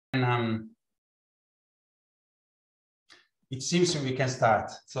It seems we can start.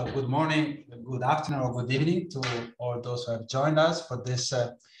 So good morning, good afternoon, or good evening to all those who have joined us for this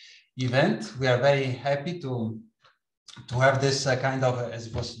event. We are very happy to have this kind of, as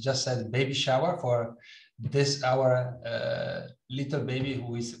it was just said, baby shower for this our little baby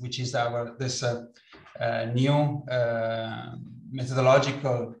which is our new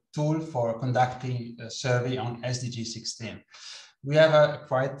methodological tool for conducting a survey on SDG 16. We have a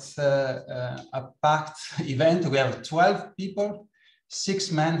quite a packed event. We have 12 people,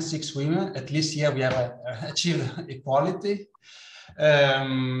 6 men, 6 women. At least here we have achieved equality.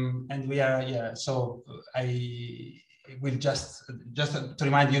 And we are, yeah, so I will just to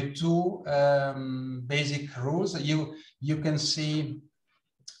remind you 2 basic rules. You can see,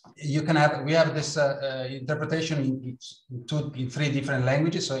 we have this interpretation in 3 different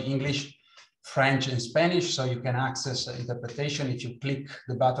languages, so English, French, and Spanish, so you can access interpretation if you click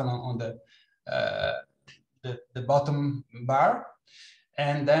the button on the bottom bar.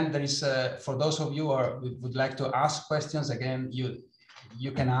 And then there is, for those of you who would like to ask questions, again, you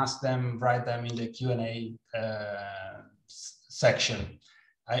can ask them, write them in the Q&A section.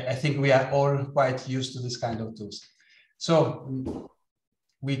 I think we are all quite used to this kind of tools. So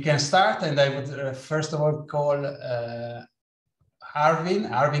we can start, and I would first of all call Arvin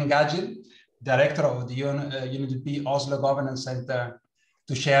Gagil, Director of the UNDP Oslo Governance Center,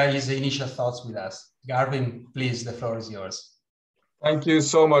 to share his initial thoughts with us. Arvin, please, the floor is yours. Thank you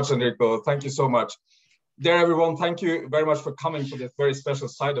so much, Enrico. Thank you so much. Dear everyone, thank you very much for coming for this very special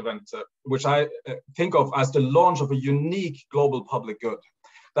side event, which I think of as the launch of a unique global public good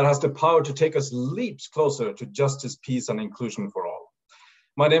that has the power to take us leaps closer to justice, peace, and inclusion for all.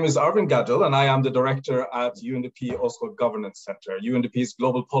 My name is Arvin Gagil, and I am the director at UNDP Oslo Governance Center, UNDP's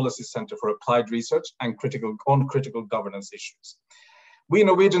Global Policy Center for Applied Research and critical governance issues. We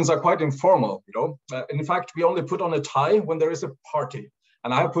Norwegians are quite informal, you know. In fact, we only put on a tie when there is a party.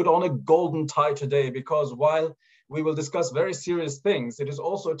 And I have put on a golden tie today because while we will discuss very serious things, it is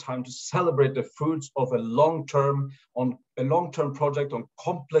also time to celebrate the fruits of a long-term project on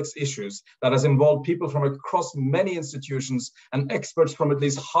complex issues that has involved people from across many institutions and experts from at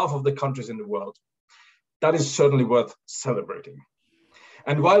least half of the countries in the world. That is certainly worth celebrating.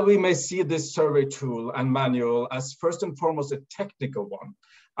 And while we may see this survey tool and manual as first and foremost a technical one,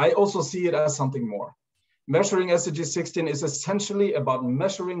 I also see it as something more. Measuring SDG 16 is essentially about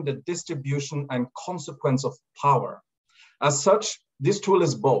measuring the distribution and consequence of power. As such, this tool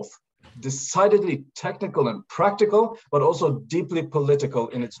is both decidedly technical and practical, but also deeply political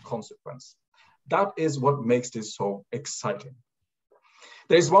in its consequence. That is what makes this so exciting.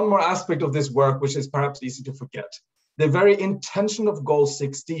 There is one more aspect of this work which is perhaps easy to forget. The very intention of Goal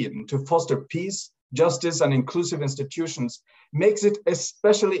 16 to foster peace, justice, and inclusive institutions makes it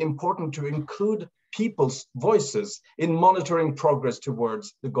especially important to include people's voices in monitoring progress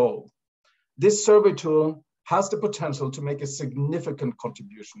towards the goal. This survey tool has the potential to make a significant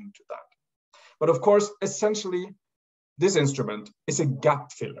contribution to that. But of course, essentially, this instrument is a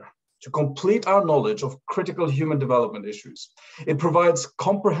gap filler to complete our knowledge of critical human development issues. It provides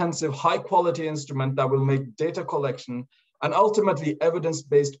comprehensive, high-quality instrument that will make data collection and ultimately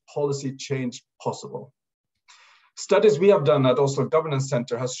evidence-based policy change possible. Studies we have done at Oslo Governance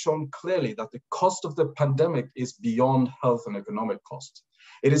Center has shown clearly that the cost of the pandemic is beyond health and economic costs.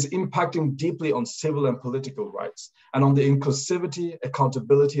 It is impacting deeply on civil and political rights and on the inclusivity,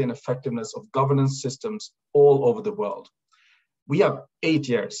 accountability, and effectiveness of governance systems all over the world. We have 8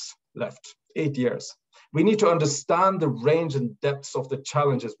 years left, 8 years. We need to understand the range and depths of the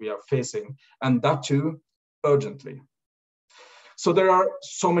challenges we are facing, and that too, urgently. So there are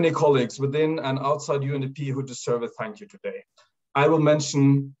so many colleagues within and outside UNDP who deserve a thank you today. I will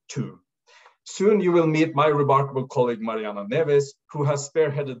mention 2. Soon you will meet my remarkable colleague, Mariana Neves, who has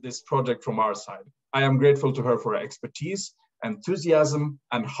spearheaded this project from our side. I am grateful to her for her expertise, enthusiasm,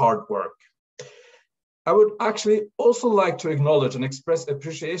 and hard work. I would actually also like to acknowledge and express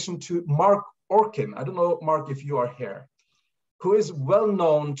appreciation to Mark Orkin. I don't know, Mark, if you are here, who is well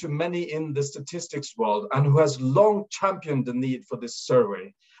known to many in the statistics world and who has long championed the need for this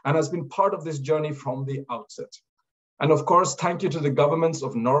survey and has been part of this journey from the outset. And of course, thank you to the governments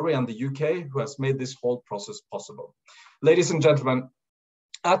of Norway and the UK who has made this whole process possible. Ladies and gentlemen,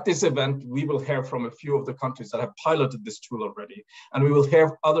 at this event, we will hear from a few of the countries that have piloted this tool already, and we will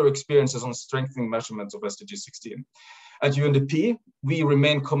hear other experiences on strengthening measurements of SDG 16. At UNDP, we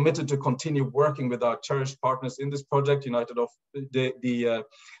remain committed to continue working with our cherished partners in this project, the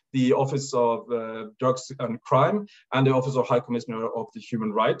Office of Drugs and Crime and the Office of High Commissioner of the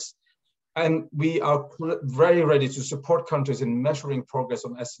Human Rights. And we are very ready to support countries in measuring progress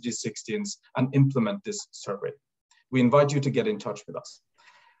on SDG 16 and implement this survey. We invite you to get in touch with us.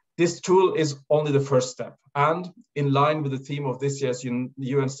 This tool is only the first step, and in line with the theme of this year's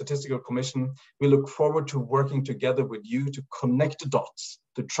UN Statistical Commission, we look forward to working together with you to connect the dots,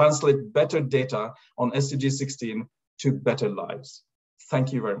 to translate better data on SDG 16 to better lives.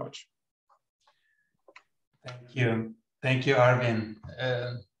 Thank you very much. Thank you. Thank you, Arvin.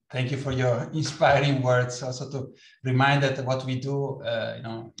 Thank you for your inspiring words. Also to remind that what we do,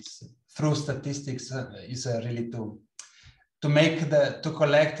 through statistics, is really to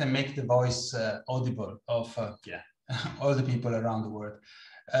collect and make the voice audible of all the people around the world.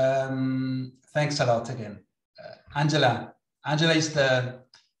 Thanks a lot again, Angela. Angela is the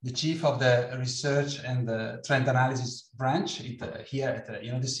chief of the research and the trend analysis branch here at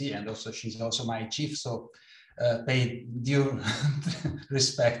UNODC, and also she's also my chief. So. Pay due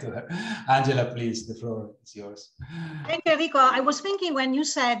respect to her. Angela, please, the floor is yours. Thank you, Enrico. I was thinking when you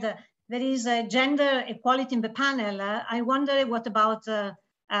said there is a gender equality in the panel, I wonder what about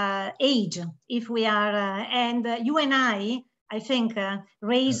age, if we are, and you and I think,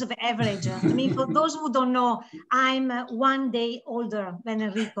 raise the average. I mean, for those who don't know, I'm 1 day older than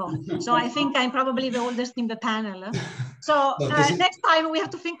Enrico. So I think I'm probably the oldest in the panel. So next time we have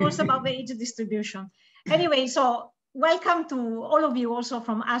to think also about the age distribution. Anyway, so welcome to all of you also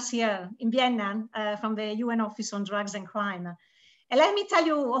from us here in Vienna, from the UN Office on Drugs and Crime. And let me tell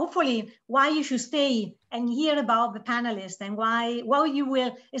you, hopefully, why you should stay and hear about the panelists and why you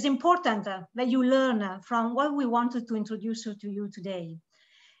will, it's important that you learn from what we wanted to introduce to you today.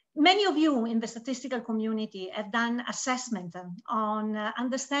 Many of you in the statistical community have done assessment on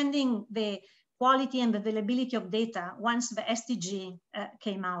understanding the quality and availability of data once the SDG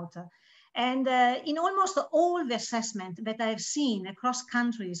came out. And in almost all the assessment that I've seen across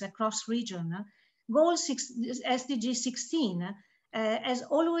countries, across region, SDG 16 has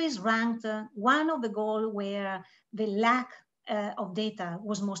always ranked one of the goals where the lack of data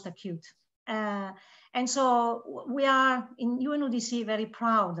was most acute. And so we are in UNODC very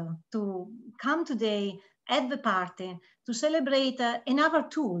proud to come today at the party to celebrate another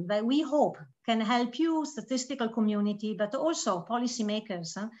tool that we hope can help you, statistical community, but also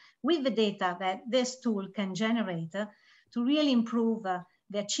policymakers with the data that this tool can generate to really improve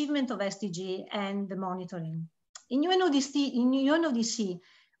the achievement of SDG and the monitoring. In UNODC,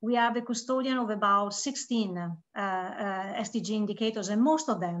 we are the custodian of about 16 SDG indicators, and most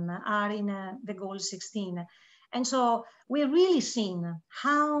of them are in the goal 16. And so we're really seeing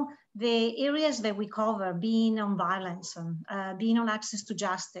how the areas that we cover, being on violence, being on access to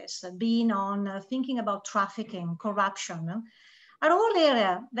justice, being on thinking about trafficking, corruption, are all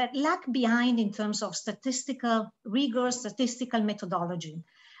areas that lag behind in terms of rigorous statistical methodology.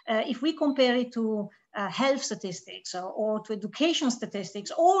 If we compare it to health statistics or to education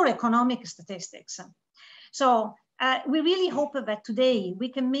statistics or economic statistics. So we really hope that today we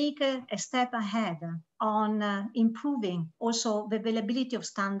can make a step ahead on improving also the availability of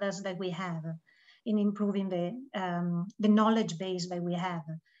standards that we have in improving the knowledge base that we have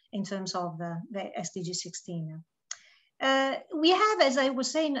in terms of the SDG 16. We have, as I was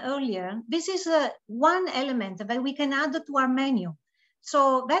saying earlier, this is one element that we can add to our menu.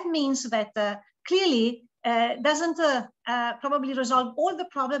 So that means that clearly doesn't probably resolve all the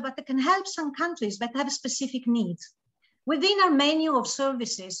problems, but it can help some countries that have specific needs. Within our menu of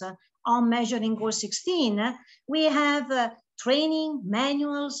services on measuring goal 16, we have training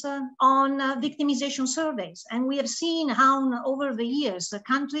manuals on victimization surveys. And we have seen how over the years,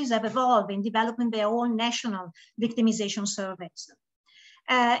 countries have evolved in developing their own national victimization surveys.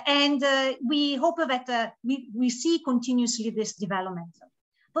 And we hope that we see continuously this development.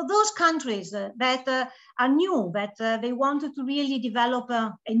 For those countries that are new, that they wanted to really develop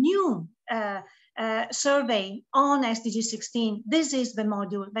a new survey on SDG 16, this is the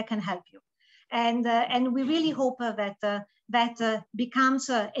module that can help you. And we really hope that that becomes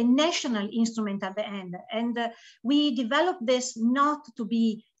a national instrument at the end. And we developed this not to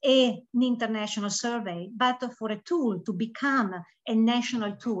be an international survey, but for a tool to become a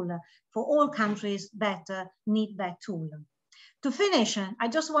national tool for all countries that need that tool. To finish, I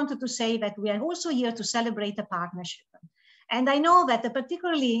just wanted to say that we are also here to celebrate a partnership. And I know that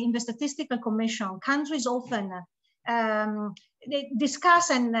particularly in the Statistical Commission, countries often they discuss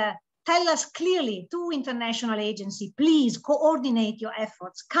and tell us clearly to international agencies, please coordinate your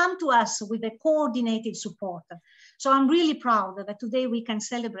efforts, come to us with a coordinated support. So I'm really proud that today we can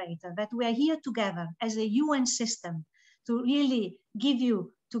celebrate that we are here together as a UN system to really give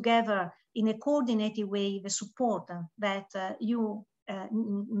you together in a coordinated way the support that you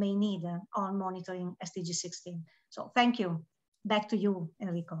may need on monitoring SDG 16. So thank you. Back to you,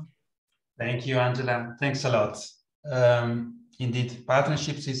 Enrico. Thank you, Angela. Thanks a lot. Indeed,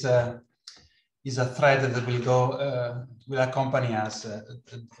 partnerships is a thread that will go will accompany us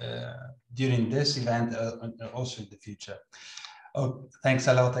during this event, also in the future. Oh, thanks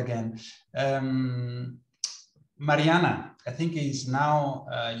a lot again. Mariana, I think it's now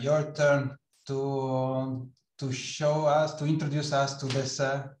your turn to show us, to introduce us to this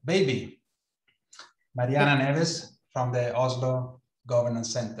baby. Mariana Neves from the Oslo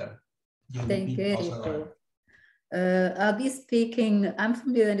Governance Center. Thank you, Enrico. I'll be speaking, I'm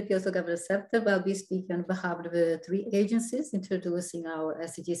from the UNDP Oslo Governance Center, but I'll be speaking on behalf of the 3 agencies introducing our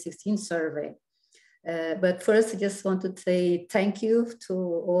SDG 16 survey. But first, I just want to say thank you to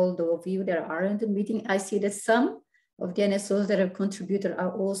all of you that are in the meeting. I see that some of the NSOs that have contributed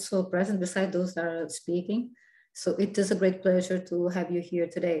are also present beside those that are speaking. So it is a great pleasure to have you here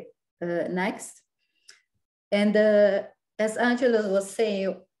today. Next. And as Angela was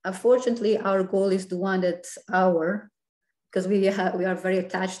saying, unfortunately, our goal is the one that's because we are very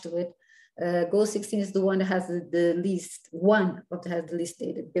attached to it. Goal 16 is the one that has the least, has the least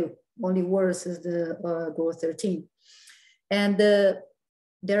data. The only worse is the goal 13. And there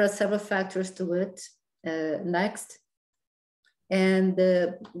are several factors to it. Next. And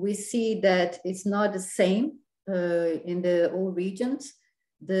we see that it's not the same in all regions.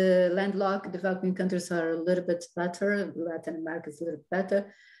 The landlocked developing countries are a little bit better. Latin America is a little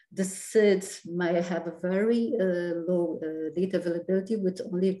better. The SIDS might have a very low data availability, with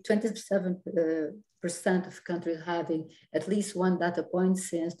only 27% of countries having at least one data point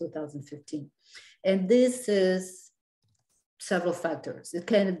since 2015. And this is several factors. It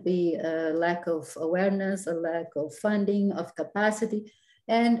can be a lack of awareness, a lack of funding, of capacity,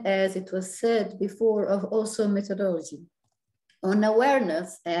 and as it was said before, of also methodology. On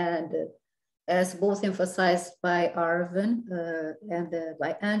awareness, and as both emphasized by Arvin and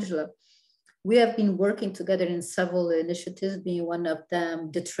by Angela, we have been working together in several initiatives, being one of them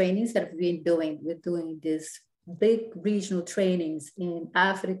the trainings that we've been doing. We're doing these big regional trainings in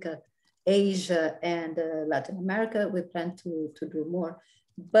Africa, Asia, and Latin America. We plan to do more.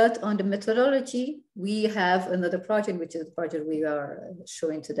 But on the methodology, we have another project, which is the project we are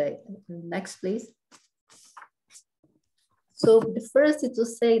showing today. Next, please. So the first is to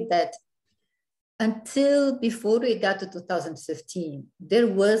say that until before we got to 2015, there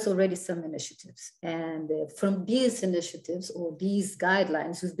was already some initiatives. And from these initiatives or these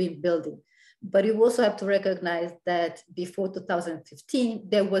guidelines we've been building. But you also have to recognize that before 2015,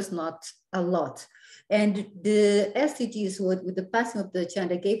 there was not a lot. And the SDGs, with the passing of the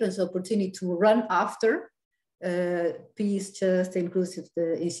agenda, gave us the opportunity to run after peace, just, inclusive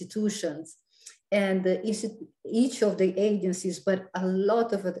institutions. And each of the agencies, but a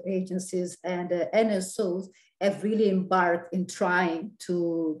lot of other agencies and NSOs have really embarked in trying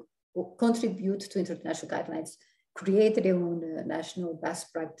to contribute to international guidelines, create their own national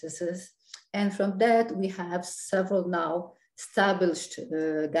best practices. And from that, we have several now established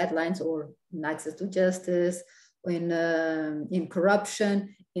guidelines or in access to justice, in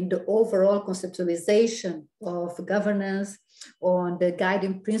corruption, in the overall conceptualization of governance, on the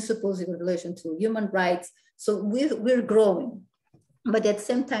guiding principles in relation to human rights. So we're growing, but at the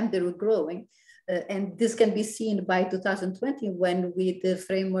same time they were growing. And this can be seen by 2020 when the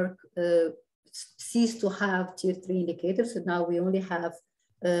framework ceased to have tier 3 indicators. So now we only have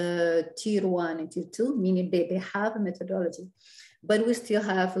tier 1 and tier 2, meaning they have a methodology, but we still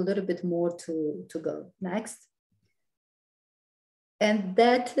have a little bit more to go. Next. And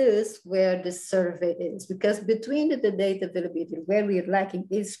that is where the survey is, because between the data availability, where we're lacking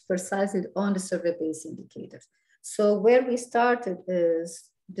is precisely on the survey-based indicators. So where we started is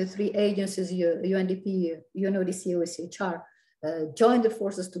the 3 agencies, UNDP, UNODC, OECHR, joined the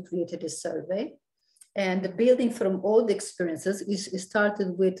forces to create this survey. And the building from all the experiences is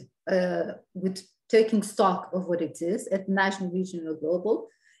started with taking stock of what exists at national, regional, global.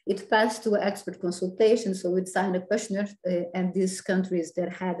 It passed to expert consultation, so we signed a questionnaire, and these countries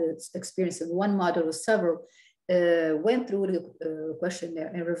that had experience in one model or several went through the questionnaire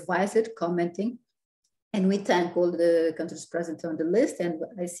and revised it, commenting. And we thank all the countries present on the list, and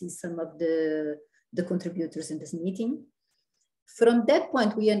I see some of the contributors in this meeting. From that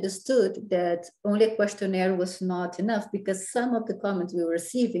point, we understood that only a questionnaire was not enough, because some of the comments we were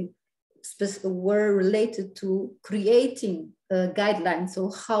receiving were related to creating guidelines, so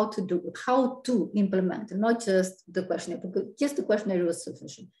how to implement, not just the questionnaire, because just the questionnaire was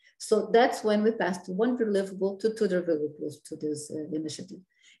sufficient. So that's when we passed one deliverable to 2 deliverables to this initiative.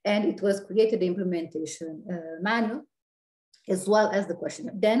 And it was created the implementation manual. as well as the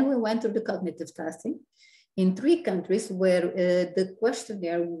questionnaire. Then we went through the cognitive testing in 3 countries where the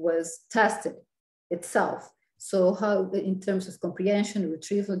questionnaire was tested itself. So how, in terms of comprehension,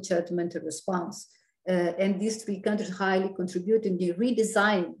 retrieval, judgment, and response. And these 3 countries highly contributed in the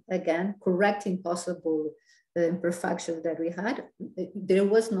redesign, again, correcting possible imperfections that we had. There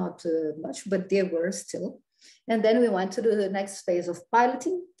was not much, but there were still. And then we went to the next phase of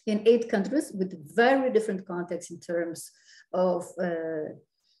piloting in 8 countries with very different contexts in terms of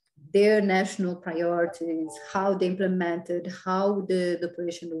their national priorities, how they implemented, how the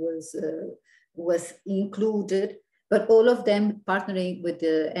operation was included, but all of them partnering with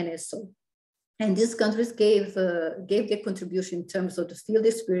the NSO. And these countries gave their contribution in terms of the field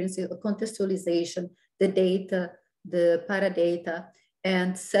experience, contextualization, the data, the paradata,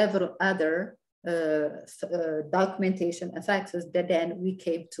 and several other documentation and factors that then we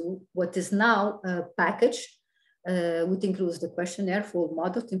came to what is now a package, which includes the questionnaire, full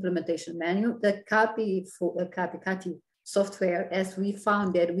model, implementation manual, the CAPI software, as we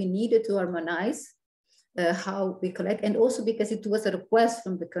found that we needed to harmonize how we collect, and also because it was a request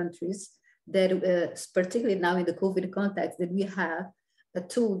from the countries that, particularly now in the COVID context, that we have a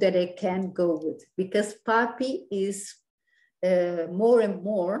tool that they can go with, because PAPI is more and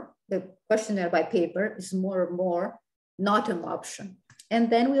more, the questionnaire by paper is more and more not an option. And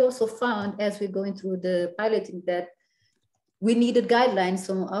then we also found, as we're going through the piloting, that we needed guidelines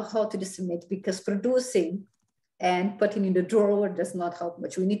on how to disseminate, because producing and putting in the drawer does not help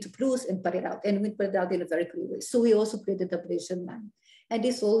much. We need to produce and put it out, and we put it out in a very clear way. So we also created the operation line. And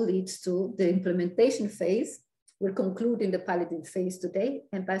this all leads to the implementation phase. We're concluding the piloting phase today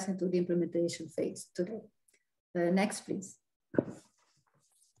and passing to the implementation phase today. Next, please.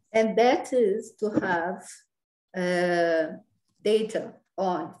 And that is to have data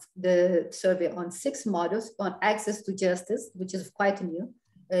on the survey on 6 models on access to justice, which is quite new,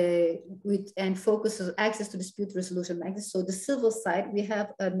 and focuses access to dispute resolution mechanisms. So the civil side, we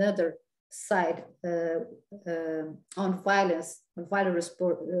have another side on violence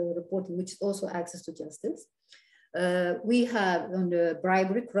reporting, which is also access to justice. We have on the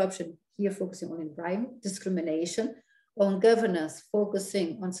bribery, corruption, here focusing on bribery, discrimination, on governance,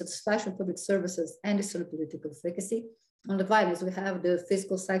 focusing on satisfaction of public services and external political efficacy. On the violence, we have the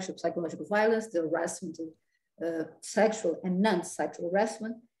physical, sexual, psychological violence, the harassment, sexual and non-sexual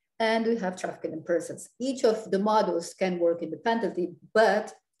harassment, and we have trafficking in persons. Each of the models can work independently,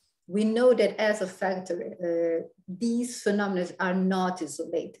 but we know that as a factor, these phenomena are not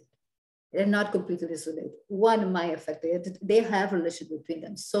isolated. They're not completely isolated. One might affect it. They have a relationship between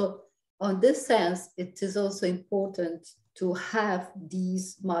them. So on this sense, it is also important to have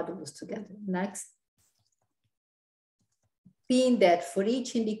these models together. Next. Being that for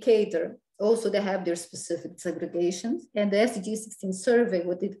each indicator, also they have their specific segregations, and the SDG 16 survey,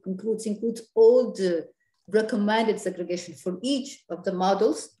 what it includes all the recommended segregation for each of the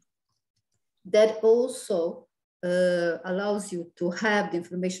models. That also allows you to have the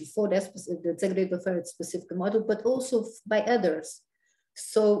information for that specific, the segregated for a specific model, but also by others.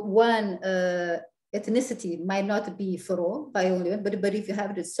 So one ethnicity might not be for all, by only one, but if you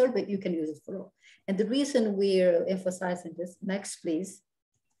have the survey, you can use it for all. And the reason we're emphasizing this, next please,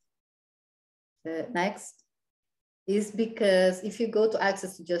 next, is because if you go to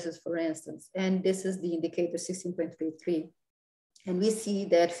access to justice, for instance, and this is the indicator 16.33, and we see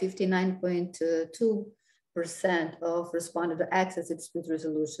that 59.2% of respondents to access to dispute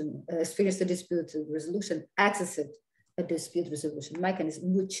resolution, experience the dispute resolution, access it a dispute resolution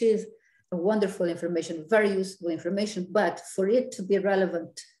mechanism, which is a wonderful information, very useful information, but for it to be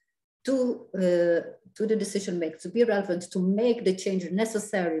relevant to the decision maker, to be relevant to make the change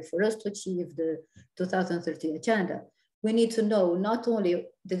necessary for us to achieve the 2030 agenda, we need to know not only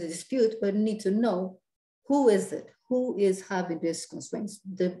the dispute, but we need to know who is it, who is having these constraints,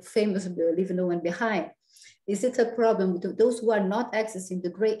 the famous leaving no one behind. Is it a problem with those who are not accessing the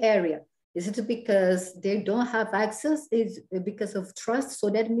gray area? Is it because they don't have access? Is it because of trust? So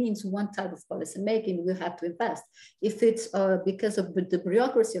that means one type of policy making we have to invest. If it's because of the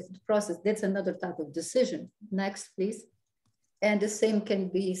bureaucracy of the process, that's another type of decision. Next, please. And the same can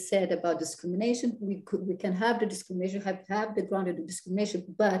be said about discrimination. We can have the discrimination, have the grounded in discrimination,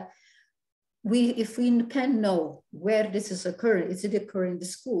 but if we can know where this is occurring, is it occurring in the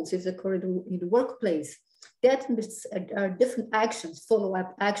schools, is it occurring in the workplace, that are different actions,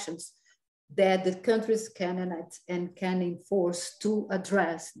 follow-up actions that the countries can enact and can enforce to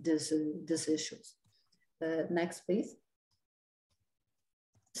address these issues. Next, please.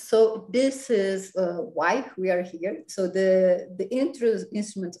 So this is why we are here. So the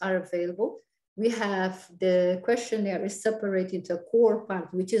instruments are available. we have the questionnaire is separated into a core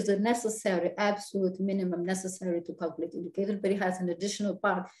part, which is the necessary, absolute minimum necessary to calculate indicator, but it has an additional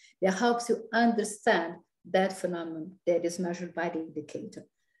part that helps you understand that phenomenon that is measured by the indicator.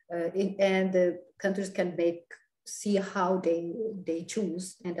 And the countries can see how they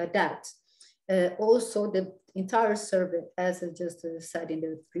choose and adapt. Also, the entire survey, as I just said in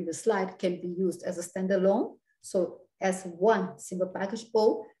the previous slide, can be used as a standalone. So as one single package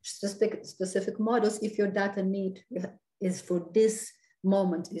or specific models if your data need is for this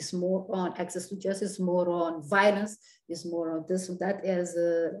moment, is more on access to justice, more on violence, is more on this or that, as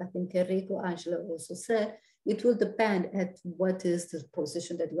I think Enrico, Angela also said. It will depend at what is the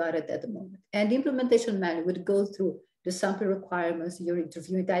position that you are at the moment. And the implementation manual would go through the sample requirements, your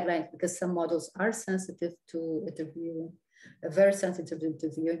interviewing guidelines, because some models are sensitive to interviewing, very sensitive to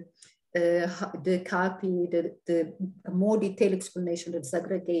interviewing. The copy, the more detailed explanation, the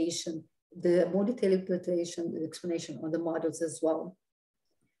disaggregation, the more detailed explanation on the models as well.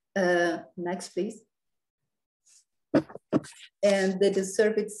 Next, please. And the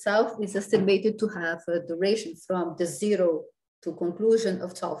survey itself is estimated to have a duration from the 0 to conclusion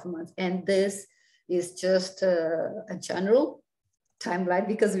of 12 months. And this is just a general timeline,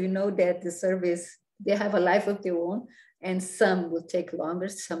 because we know that the surveys, they have a life of their own, and some will take longer,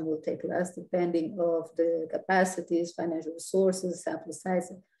 some will take less, depending on the capacities, financial resources, sample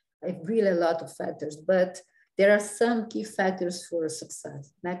size, really a lot of factors. But there are some key factors for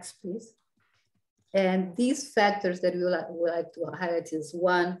success. Next, please. And these factors that we would like to highlight is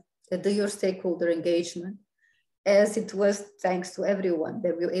one, your stakeholder engagement, as it was thanks to everyone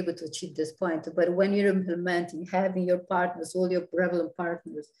that we were able to achieve this point. But when you're implementing, having your partners, all your relevant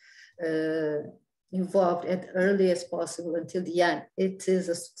partners involved as early as possible until the end, it is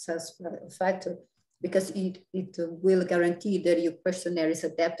a success factor, because it will guarantee that your questionnaire is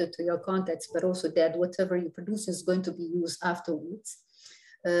adapted to your context, but also that whatever you produce is going to be used afterwards.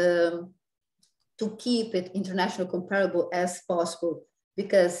 To keep it international comparable as possible,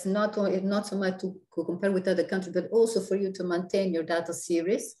 because not so much to compare with other countries, but also for you to maintain your data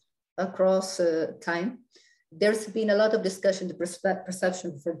series across time. There's been a lot of discussion, the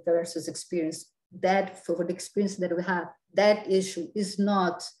perception versus experience. That for the experience that we have, that issue is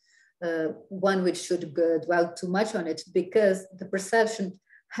not one which should dwell too much on it, because the perception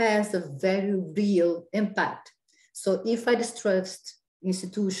has a very real impact. So if I distrust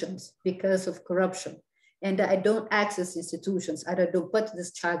institutions because of corruption, and I don't access institutions, I don't put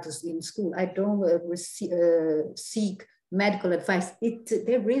this child in school, I don't seek medical advice,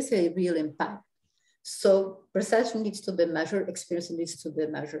 there is a real impact. So perception needs to be measured, experience needs to be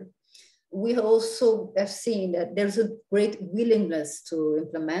measured. We also have seen that there's a great willingness to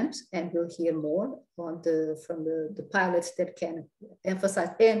implement, and we'll hear more on from the pilots that can emphasize,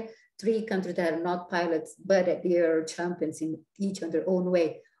 and 3 countries that are not pilots, but they are champions in each on their own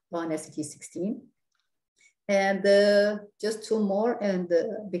way on SDG 16. And just 2 more, and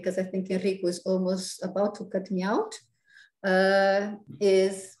because I think Enrico is almost about to cut me out,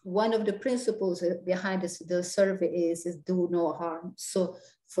 is one of the principles behind the survey is do no harm. So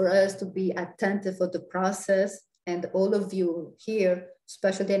for us to be attentive of the process, and all of you here,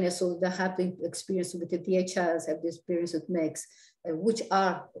 especially Daniel, so that have the experience with the DHS, have the experience with MICS, which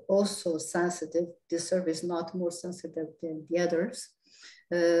are also sensitive. This survey is not more sensitive than the others.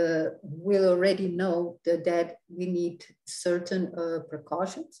 We'll already know that we need certain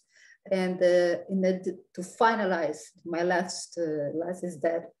precautions. And to finalize, my last is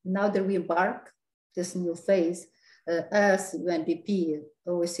that now that we embark this new phase, us, UNDP,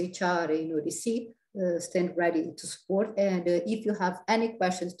 OSHR, and ODC stand ready to support. And if you have any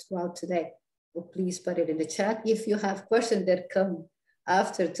questions throughout today, please put it in the chat. If you have questions that come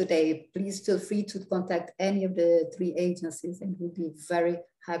after today, please feel free to contact any of the 3 agencies, and we'll be very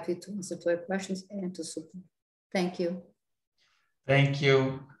happy to answer to your questions and to support. Thank you. Thank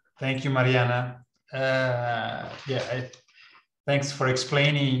you. Thank you, Mariana. Thanks for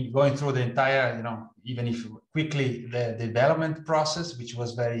explaining, going through the entire, even if quickly, the development process, which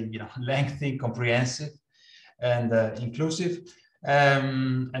was very, lengthy, comprehensive, and inclusive,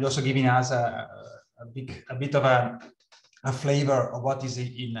 and also giving us a bit of a flavor of what is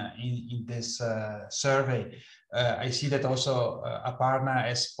in this survey. I see that also Aparna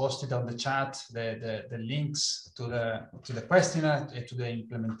has posted on the chat the links to the questionnaire, to the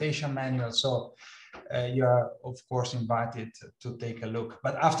implementation manual. So you are, of course, invited to take a look,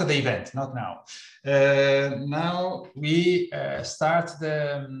 but after the event, not now. Now we start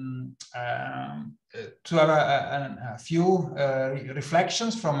to have a few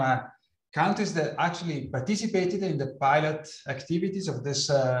reflections from countries that actually participated in the pilot activities of this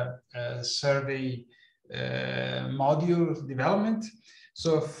survey module development.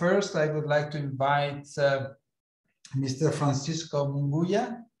 So first, I would like to invite Mr. Francisco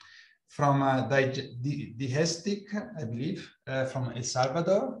Munguia from Digestic, I believe, from El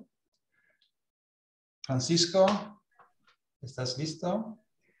Salvador. Francisco, ¿estás listo?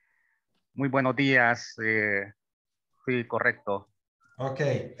 Muy buenos días. Sí, correcto.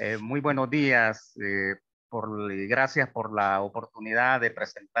 Okay. Muy buenos días. Gracias por la oportunidad de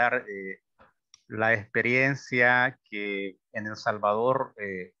presentar la experiencia que en El Salvador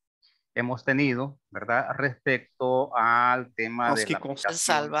hemos tenido, ¿verdad? Respecto al tema de la El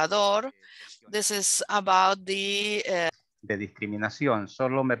Salvador. This is about de discriminación.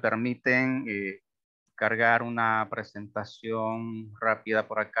 Solo me permiten cargar una presentación rápida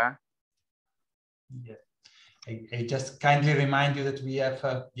por acá. Yeah. I just kindly remind you that we have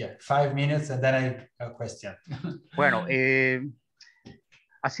 5 minutes and then I have a question. Bueno,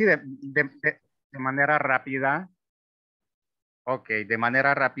 así de manera rápida. Ok, de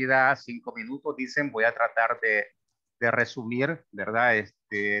manera rápida, 5 minutos, dicen, voy a tratar de resumir, ¿verdad?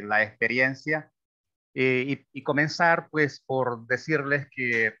 La experiencia y comenzar pues por decirles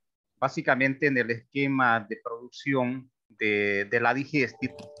que básicamente en el esquema de producción de la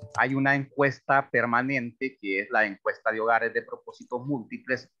Digestive hay una encuesta permanente que es la encuesta de hogares de propósitos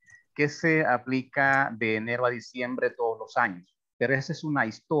múltiples que se aplica de enero a diciembre todos los años. Pero esa es una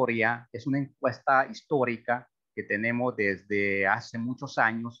historia, es una encuesta histórica que tenemos desde hace muchos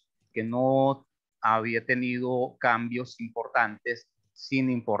años que no había tenido cambios importantes sin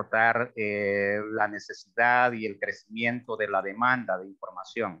importar la necesidad y el crecimiento de la demanda de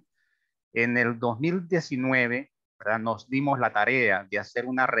información. En el 2019, ¿verdad? Nos dimos la tarea de hacer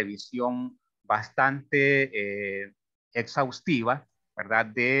una revisión bastante exhaustiva, ¿verdad?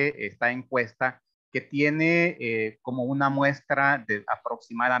 De esta encuesta que tiene como una muestra de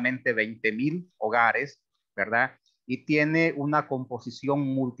aproximadamente 20,000 hogares, ¿verdad? Y tiene una composición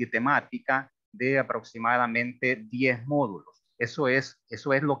multitemática de aproximadamente 10 módulos. Eso es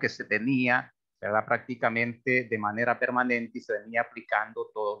lo que se tenía, ¿verdad? Prácticamente de manera permanente y se venía aplicando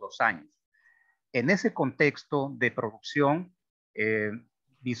todos los años. En ese contexto de producción,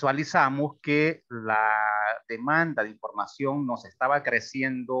 visualizamos que la demanda de información nos estaba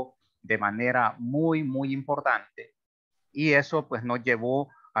creciendo de manera muy, muy importante y eso pues nos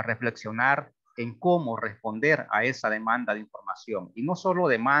llevó a reflexionar en cómo responder a esa demanda de información. Y no solo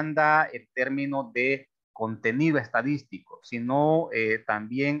demanda en términos de contenido estadístico, sino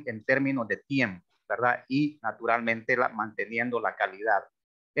también en términos de tiempo, ¿verdad? Y naturalmente manteniendo la calidad.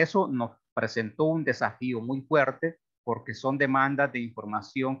 Eso nos presentó un desafío muy fuerte porque son demandas de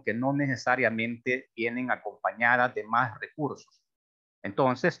información que no necesariamente vienen acompañadas de más recursos.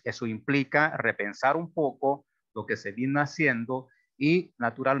 Entonces, eso implica repensar un poco lo que se viene haciendo y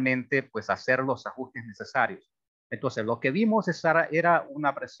naturalmente pues hacer los ajustes necesarios. Entonces, lo que vimos era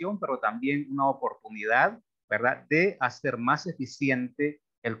una presión, pero también una oportunidad, ¿verdad?, de hacer más eficiente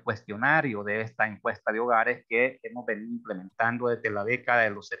el cuestionario de esta encuesta de hogares que hemos venido implementando desde la década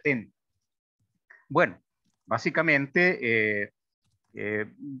de los 70. Bueno, básicamente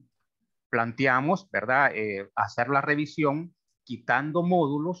planteamos, ¿verdad?, hacer la revisión quitando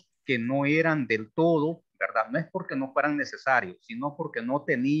módulos que no eran del todo, ¿verdad? No es porque no fueran necesarios, sino porque no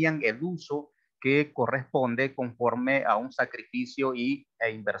tenían el uso que corresponde conforme a un sacrificio e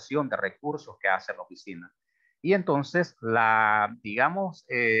inversión de recursos que hace la oficina. Y entonces, digamos,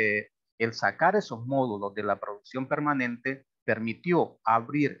 el sacar esos módulos de la producción permanente permitió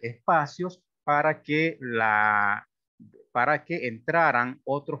abrir espacios para que entraran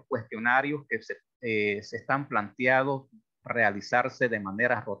otros cuestionarios que se están planteados realizarse de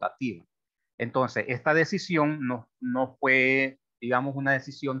manera rotativa. Entonces, esta decisión no fue, digamos, una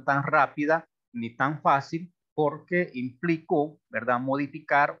decisión tan rápida ni tan fácil porque implicó, ¿verdad?,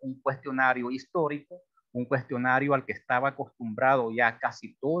 modificar un cuestionario histórico, un cuestionario al que estaba acostumbrado ya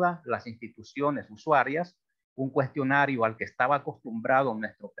casi todas las instituciones usuarias, un cuestionario al que estaba acostumbrado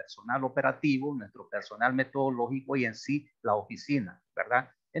nuestro personal operativo, nuestro personal metodológico y en sí la oficina, ¿verdad?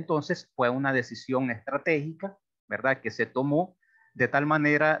 Entonces fue una decisión estratégica, ¿verdad?, que se tomó de tal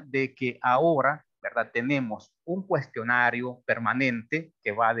manera de que ahora, ¿verdad?, tenemos un cuestionario permanente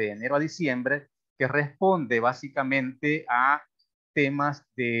que va de enero a diciembre que responde básicamente a temas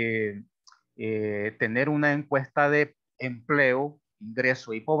de tener una encuesta de empleo,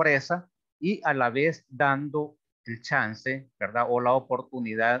 ingreso y pobreza, y a la vez dando el chance, ¿verdad?, o la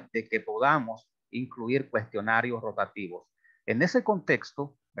oportunidad de que podamos incluir cuestionarios rotativos. En ese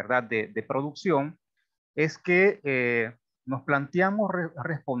contexto, ¿verdad?, de producción, es que nos planteamos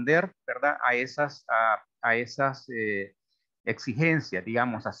responder, ¿verdad?, a esas exigencias,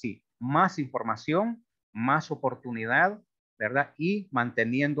 digamos así, más información, más oportunidad, ¿verdad? Y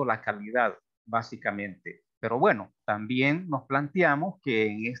manteniendo la calidad, básicamente. Pero bueno, también nos planteamos que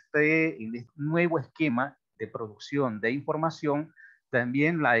en este nuevo esquema de producción de información,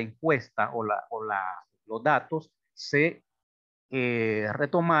 también la encuesta o los datos se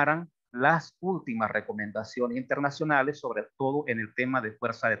retomaran las últimas recomendaciones internacionales, sobre todo en el tema de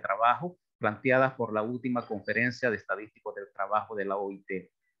fuerza de trabajo, planteadas por la última conferencia de estadísticos del trabajo de la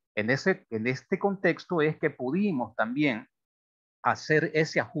OIT. En este contexto es que pudimos también hacer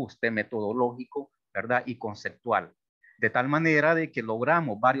ese ajuste metodológico, ¿verdad?, y conceptual, de tal manera de que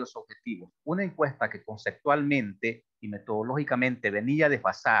logramos varios objetivos. Una encuesta que conceptualmente y metodológicamente venía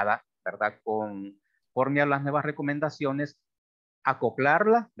desfasada, ¿verdad?, conforme a las nuevas recomendaciones,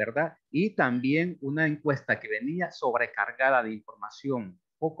 acoplarla, ¿verdad? Y también una encuesta que venía sobrecargada de información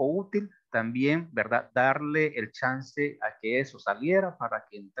poco útil, también, ¿verdad?, darle el chance a que eso saliera para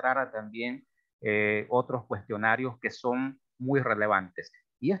que entrara también otros cuestionarios que son muy relevantes.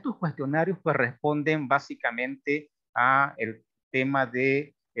 Y estos cuestionarios pues responden básicamente a el tema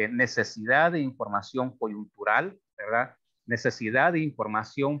de necesidad de información coyuntural, ¿verdad? Necesidad de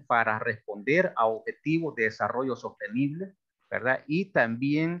información para responder a objetivos de desarrollo sostenible, ¿verdad? Y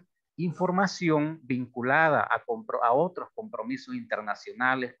también información vinculada a otros compromisos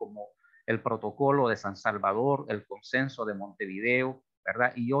internacionales como el Protocolo de San Salvador, el Consenso de Montevideo,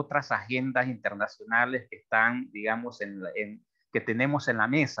 ¿verdad? Y otras agendas internacionales que están, digamos, que tenemos en la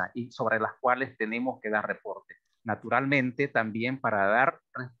mesa y sobre las cuales tenemos que dar reporte. Naturalmente, también para dar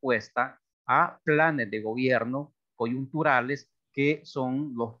respuesta a planes de gobierno coyunturales que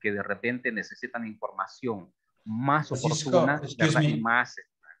son los que de repente necesitan información más oportuna, ¿verdad? Y más.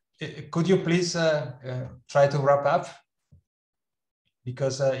 Could you please try to wrap up?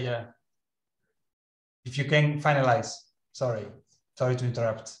 Because, yeah, if you can finalize. Sorry to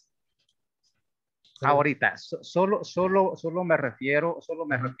interrupt. Ahorita, solo me refiero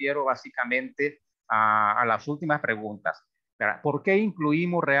básicamente a las últimas preguntas. ¿Por qué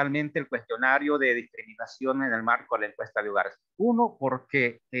incluimos realmente el cuestionario de discriminación en el marco de la encuesta de hogares? Uno,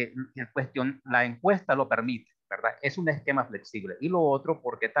 porque la encuesta lo permite, ¿verdad? Es un esquema flexible. Y lo otro,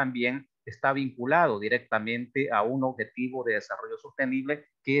 porque también está vinculado directamente a un objetivo de desarrollo sostenible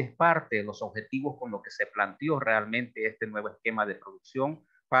que es parte de los objetivos con los que se planteó realmente este nuevo esquema de producción,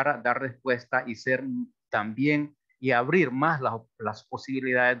 para dar respuesta y ser también y abrir más las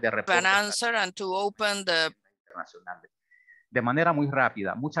posibilidades de reportes internacionales. De manera muy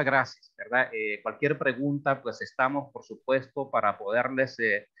rápida. Muchas gracias, ¿verdad? Cualquier pregunta, pues estamos, por supuesto, para poderles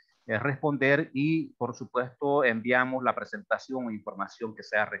responder y, por supuesto, enviamos la presentación o información que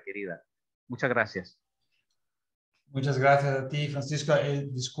sea requerida. Muchas gracias. Muchas gracias a ti, Francisco.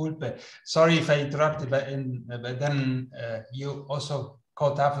 Disculpe. Sorry if I interrupted, but then you also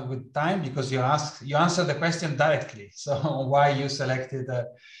caught up with time because you answered the question directly. So why you selected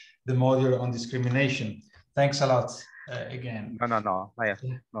the module on discrimination? Thanks a lot again. No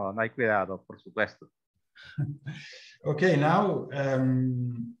hay cuidado, por supuesto. Okay, now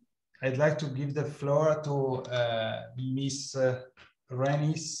I'd like to give the floor to Ms.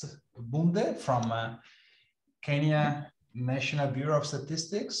 Renis Bunde from Kenya National Bureau of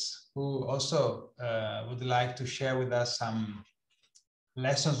Statistics, who also would like to share with us some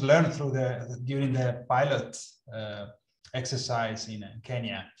lessons learned during the pilot exercise in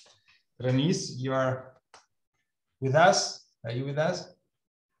Kenya. Renis, you are with us? Are you with us?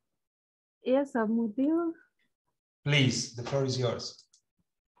 Yes, I'm with you. Please, the floor is yours.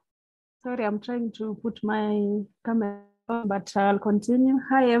 Sorry, I'm trying to put my camera on, but I'll continue.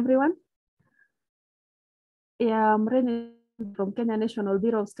 Hi, everyone. Yeah, I'm Rene from Kenya National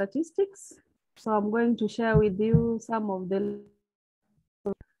Bureau of Statistics. So I'm going to share with you some of the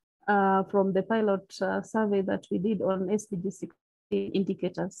from the pilot survey that we did on SDG 16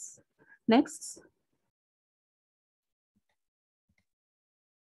 indicators. Next.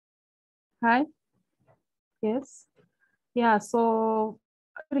 Hi. Yes. Yeah, so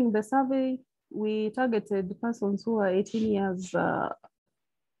during the survey, we targeted persons who are 18 years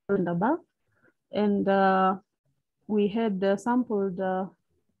and above. And we had sampled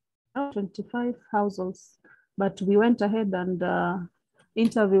 25 households, but we went ahead and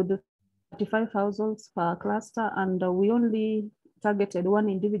interviewed 35 households per cluster, and we only targeted one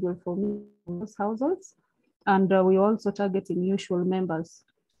individual from those households, and we also targeting usual members.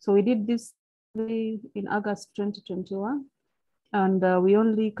 So we did this in August 2021, and we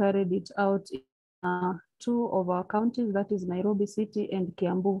only carried it out in 2 of our counties, that is Nairobi City and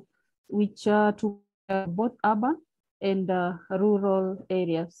Kiambu, which are both urban and rural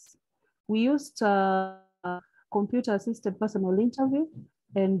areas. We used computer-assisted personal interview,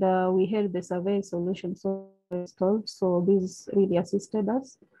 and we had the survey solution installed. So this really assisted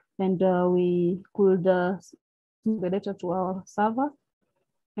us, and we could send the data to our server.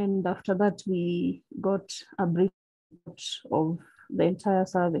 And after that, we got a brief of the entire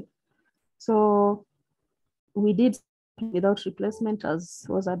survey. So we did without replacement as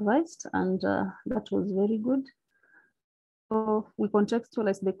was advised, and that was very good. So we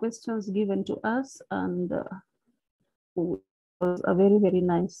contextualized the questions given to us, and it was a very, very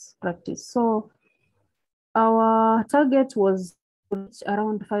nice practice. So our target was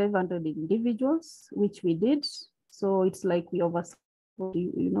around 500 individuals, which we did. So it's like we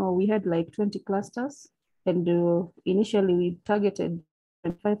we had like 20 clusters, and initially we targeted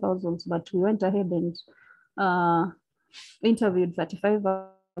 5,000, but we went ahead and interviewed 35.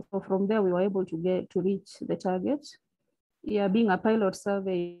 So from there, we were able to reach the target. Yeah, being a pilot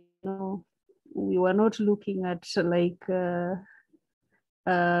survey, we were not looking at like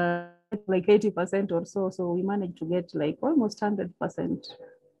 80% or so. So we managed to get like almost 100%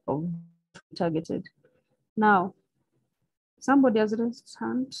 of targeted. Now, somebody has raised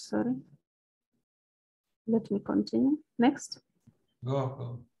hand, sorry. Let me continue. Next.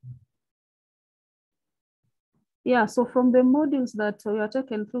 Go. Yeah, so from the modules that we are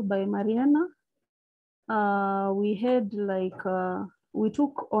taken through by Mariana, we had like, we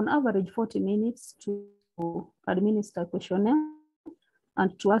took on average 40 minutes to administer questionnaire.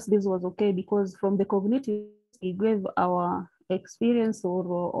 And to us, this was okay because from the cognitive, we gave our experience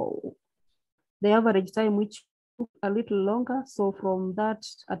or the average time, which took a little longer. So from that,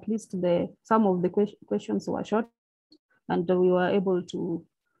 at least some of the questions were short, and we were able to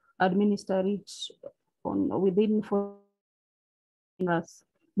administer it within 4 hours.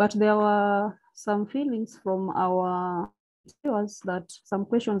 But there were some feelings from our viewers that some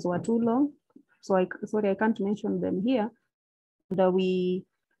questions were too long. So sorry, I can't mention them here. And we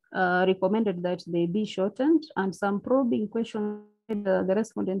recommended that they be shortened, and some probing questions made the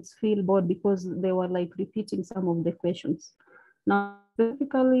respondents feel bored because they were like repeating some of the questions. Now,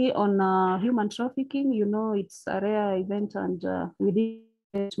 specifically on human trafficking, it's a rare event, and we didn't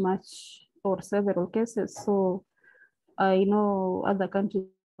get much or several cases. So I know other countries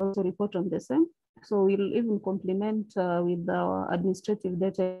also report on the same. So we'll even complement with our administrative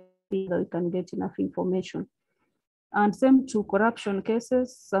data that we can get enough information. And same to corruption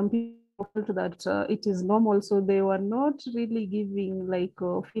cases, some people felt that it is normal, so they were not really giving like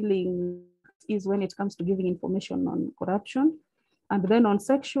feeling is when it comes to giving information on corruption. And then on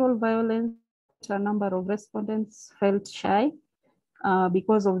sexual violence, a number of respondents felt shy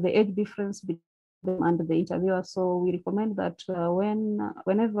because of the age difference between them and the interviewer. So we recommend that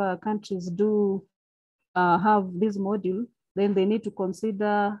whenever countries do have this module, then they need to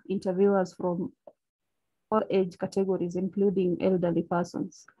consider interviewers from all age categories, including elderly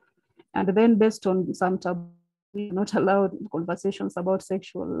persons. And then based on some taboo, we are not allowed conversations about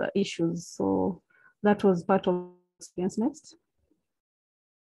sexual issues. So that was part of the experience.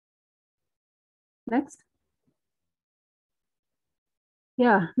 Next.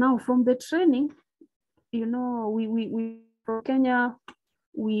 Yeah, now from the training, we from Kenya,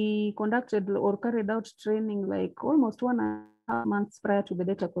 we conducted or carried out training like almost 1.5 months prior to the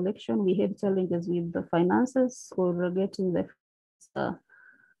data collection. We had challenges with the finances or getting the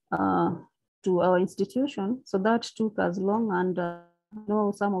to our institution. So that took us long, and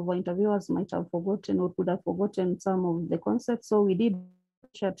some of our interviewers might have forgotten or could have forgotten some of the concepts. So we did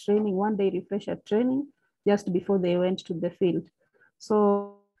refresher training, 1-day refresher training just before they went to the field.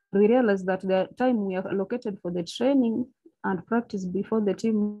 So we realized that the time we have allocated for the training and practice before the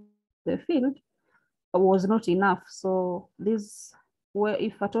team the field was not enough. So this, where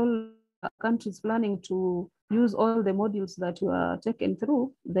if at all a country is planning to use all the modules that were taken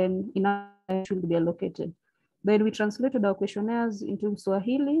through, then enough should be allocated. Then we translated our questionnaires into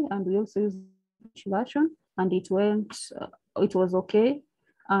Swahili, and we also used the version, and it was okay.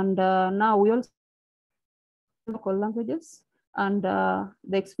 And now we also local languages, and the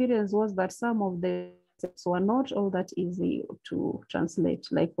experience was that some of the concepts were not all that easy to translate,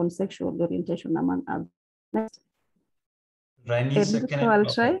 like on sexual orientation, among others. Next. I'll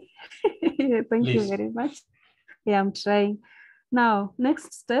try. Thank you very much. Yeah, I'm trying. Now,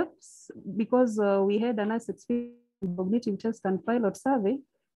 next steps, because we had a nice experience with cognitive test and pilot survey,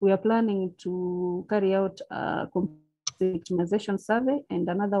 we are planning to carry out a victimization survey and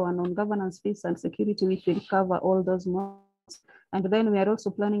another one on governance, peace, and security, which will cover all those modules. And then we are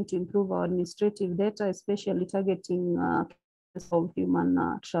also planning to improve our administrative data, especially targeting of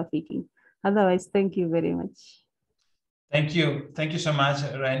human trafficking. Otherwise, thank you very much. Thank you so much,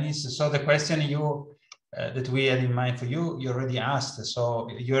 Renis. So the question that we had in mind for you, you already asked, so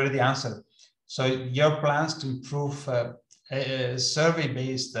you already answered. So your plans to improve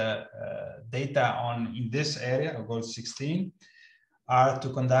survey-based data in this area of goal 16 are to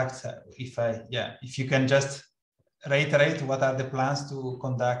conduct, if you can just reiterate what are the plans to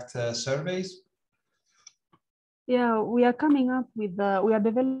conduct surveys? Yeah, we are coming up with, we are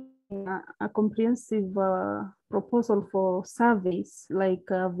developing a comprehensive proposal for surveys, like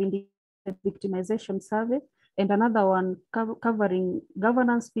victimization survey, and another one covering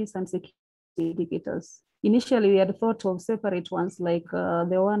governance, peace, and security indicators. Initially, we had thought of separate ones, like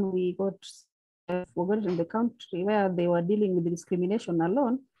the one we got in the country where they were dealing with discrimination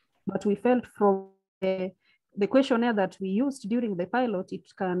alone, but we felt from the questionnaire that we used during the pilot, it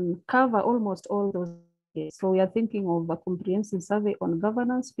can cover almost all those. So we are thinking of a comprehensive survey on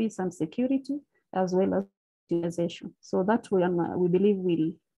governance, peace, and security, as well as utilization. So that we believe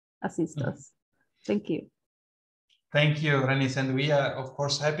will assist us. Thank you. Thank you, Renis, and we are of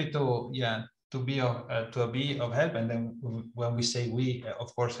course happy to be of help. And then when we say we,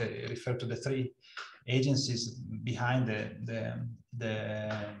 of course, refer to the three agencies behind the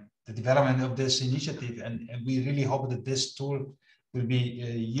development of this initiative, and we really hope that this tool will be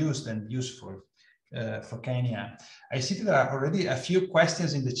used and useful for Kenya. I see that there are already a few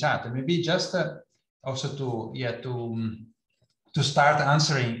questions in the chat, and maybe just also to start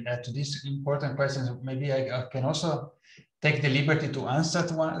answering to these important questions. Maybe I can also take the liberty to answer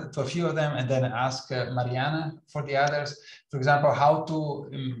to a few of them, and then ask Mariana for the others. For example, how to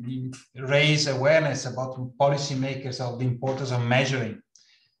raise awareness about policymakers of the importance of measuring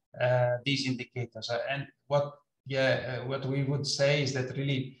these indicators. And what we would say is that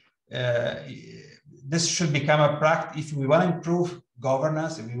really this should become a practice. If we want to improve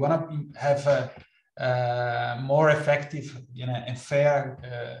governance, if we want to have a more effective, and fair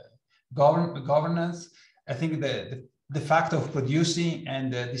governance, I think the fact of producing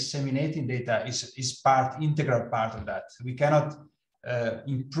and disseminating data is integral part of that. We cannot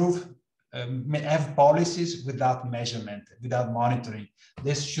improve, have policies without measurement, without monitoring.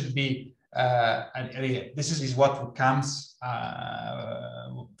 This should be this is what comes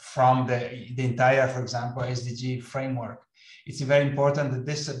from the entire, for example, SDG framework. It's very important that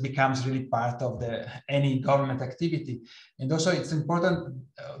this becomes really part of any government activity. And also it's important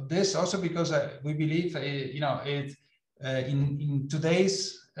this also because we believe in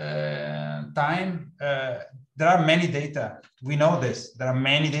today's time there are many data. We know this. There are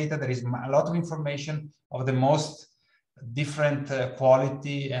many data. There is a lot of information of the most different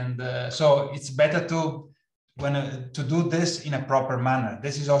quality, and so it's better to do this in a proper manner.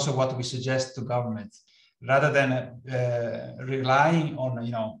 This is also what we suggest to governments, rather than relying on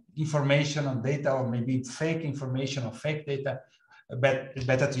information on data, or maybe fake information or fake data. But it's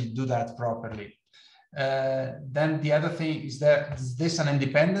better to do that properly. Then the other thing is this an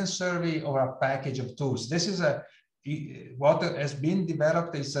independent survey or a package of tools? This is what has been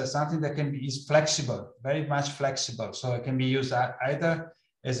developed is something that is flexible, very much flexible. So it can be used either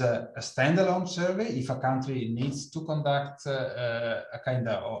as a standalone survey if a country needs to conduct a kind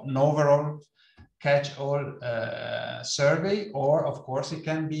of an overall catch-all survey, or of course it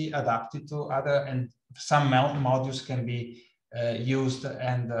can be adapted to other, and some modules can be used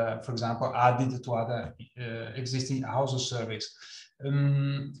and, for example, added to other existing household surveys.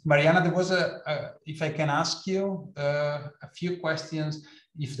 Mariana, there was if I can ask you a few questions,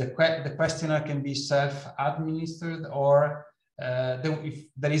 if the questionnaire can be self-administered, or if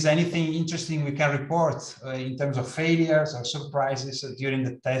there is anything interesting we can report in terms of failures or surprises during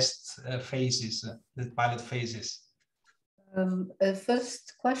the test phases, the pilot phases.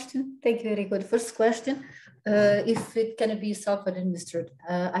 First question, thank you, very good. First question, if it can be self-administered,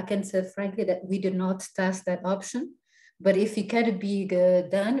 I can say frankly that we did not test that option. But if it can be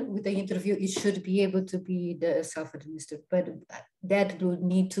done with the interview, it should be able to be self-administered. But that would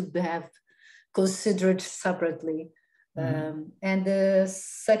need to have considered separately. Mm-hmm. And the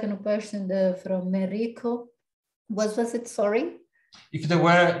second question from Enrico, was it, sorry? If there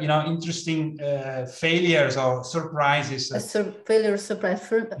were, interesting failures or surprises. Failure, surprise.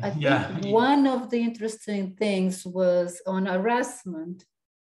 I think one of the interesting things was on harassment.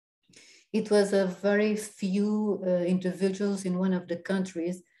 It was a very few individuals in one of the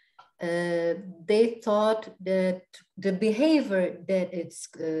countries. They thought that the behavior that it's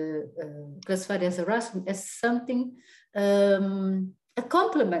classified as harassment as something, a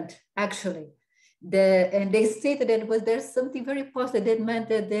compliment, actually. And they stated that there's something very positive that meant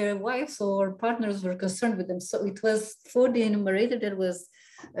that their wives or partners were concerned with them. So it was for the enumerator that was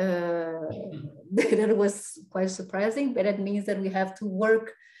That was quite surprising, but it means that we have to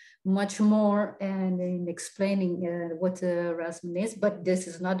work much more and in explaining what harassment is, but this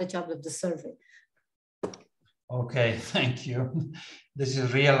is not the job of the survey. Okay, thank you. This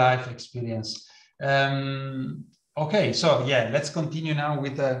is real life experience. Okay, so yeah, let's continue now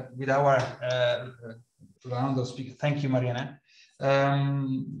with our round of speakers. Thank you, Mariana.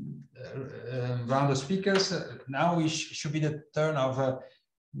 Round of speakers. Now it should be the turn of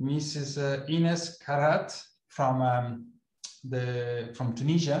Mrs. Ines Karat from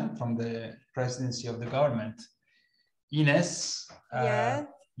Tunisia, from the presidency of the government. Ines. Yeah.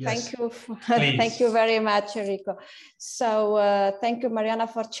 Yes, thank you. Thank you very much, Enrico. So thank you, Mariana,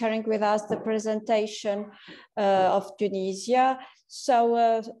 for sharing with us the presentation of Tunisia.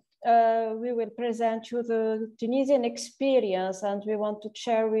 So we will present you the Tunisian experience, and we want to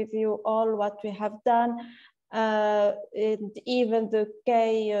share with you all what we have done, and even the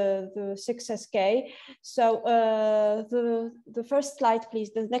success case. So the first slide,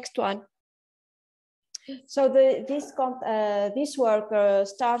 please, the next one. So this work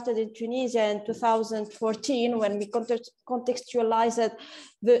started in Tunisia in 2014 when we contextualized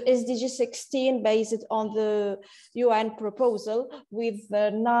the SDG 16 based on the UN proposal with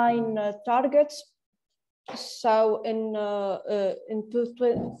 9 targets. So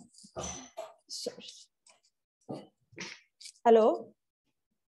hello.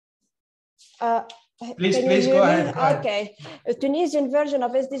 Please go ahead. Okay. A Tunisian version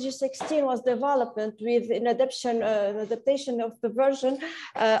of SDG 16 was developed with an adaptation of the version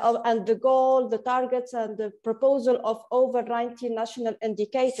and the goal, the targets, and the proposal of over 90 national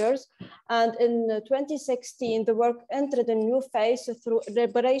indicators. And in 2016, the work entered a new phase through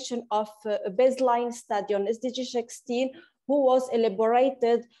elaboration of a baseline study on SDG 16, who was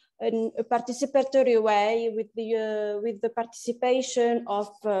elaborated in a participatory way with the participation of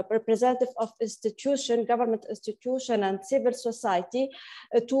representatives of institution, government institution, and civil society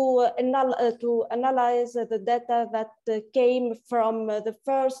to analyze the data that came from the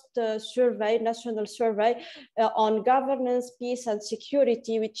first survey, national survey on governance, peace, and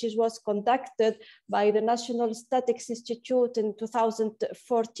security, which was conducted by the National Statistics Institute in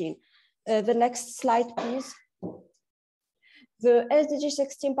 2014. The next slide, please. The SDG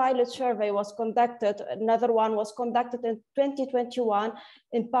 16 pilot survey was conducted, another one was conducted in 2021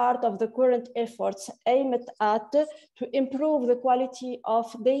 in part of the current efforts aimed at to improve the quality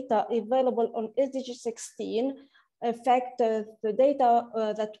of data available on SDG 16. In fact, the data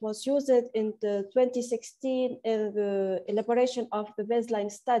that was used in the 2016 in the elaboration of the baseline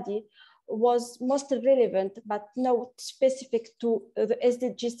study was most relevant, but not specific to the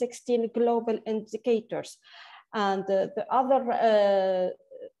SDG 16 global indicators. And the other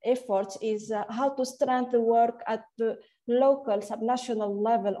efforts is how to strengthen the work at the local subnational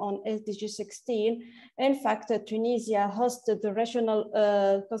level on SDG 16. In fact, Tunisia hosted the regional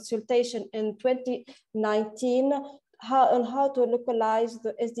consultation in 2019 on how to localize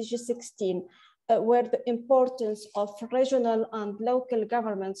the SDG 16, where the importance of regional and local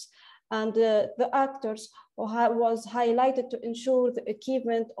governments and the actors was highlighted to ensure the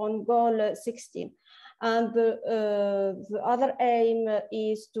achievement on goal 16. And the other aim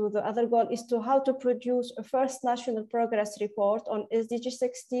is the other goal is to how to produce a first national progress report on SDG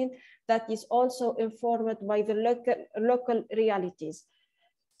 16 that is also informed by the local realities.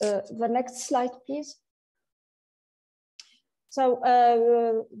 The next slide, please. So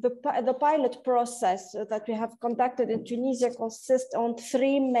the pilot process that we have conducted in Tunisia consists on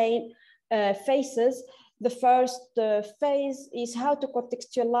 3 main phases. The first phase is how to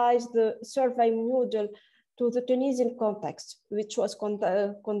contextualize the survey model to the Tunisian context, which was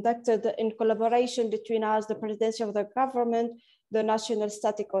conducted in collaboration between us, the presidency of the government, the National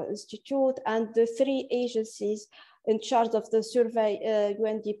Statistical Institute, and the 3 agencies in charge of the survey,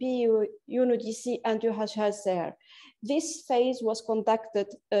 UNDP, UNODC, and UNHCR. This phase was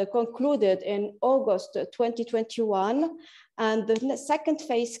concluded in August 2021. And the second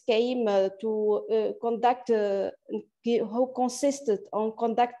phase came to who consisted on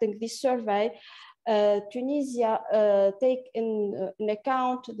conducting this survey. Tunisia take in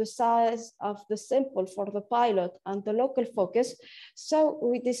account the size of the sample for the pilot and the local focus. So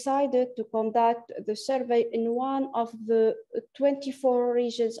we decided to conduct the survey in one of the 24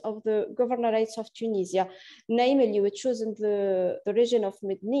 regions of the governorates of Tunisia. Namely, we chosen the region of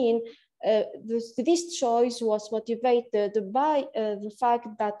Medellin. This choice was motivated by the fact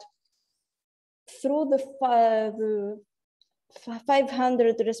that through the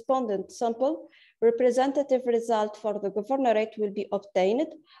 500 respondent sample, representative result for the governorate will be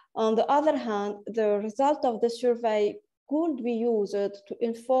obtained. On the other hand, the result of the survey could be used to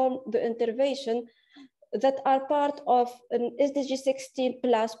inform the intervention that are part of an SDG 16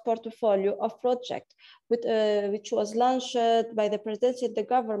 plus portfolio of project, which was launched by the presidency of the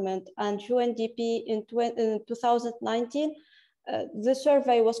government and UNDP in 2019. The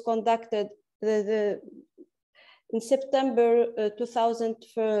survey was conducted in September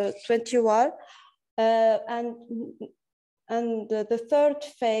 2021, and the third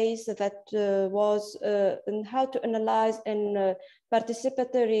phase that was in how to analyze in a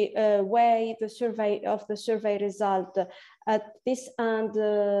participatory way the survey result. At this end,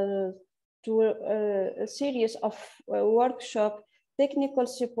 to a series of workshop, technical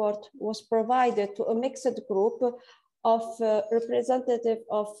support was provided to a mixed group of representatives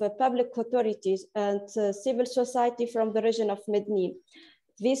of public authorities and civil society from the region of Medellin.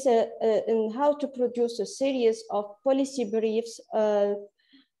 This in how to produce a series of policy briefs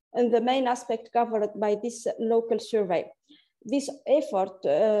and the main aspect covered by this local survey. These efforts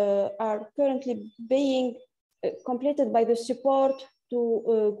are currently being completed by the support to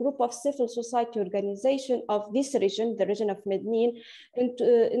a group of civil society organizations of this region, the region of Medellin,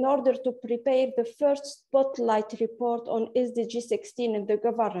 in order to prepare the first spotlight report on SDG 16 in the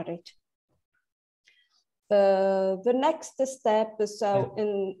governorate. The next step, so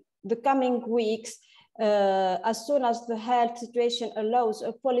in the coming weeks, as soon as the health situation allows,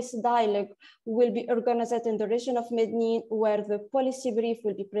 a policy dialogue will be organized in the region of Medellin, where the policy brief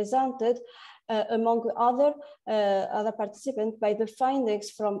will be presented among other participants by the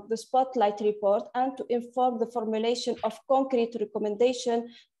findings from the spotlight report, and to inform the formulation of concrete recommendation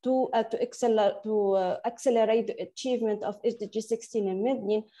to accelerate the achievement of SDG 16 in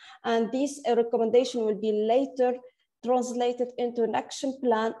Medellin. And this recommendation will be later translated into an action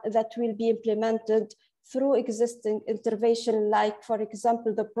plan that will be implemented through existing intervention, like, for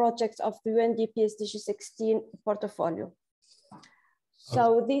example, the projects of the UNDP SDG 16 portfolio.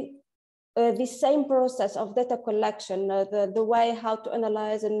 So the same process of data collection, the way how to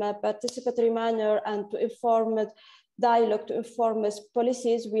analyze in a participatory manner and to inform dialogue, to inform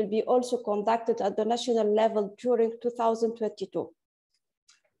policies, will be also conducted at the national level during 2022.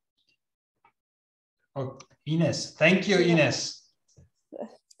 Oh, Ines, thank you, Ines.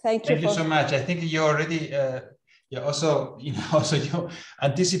 Thank you so much. I think you already, you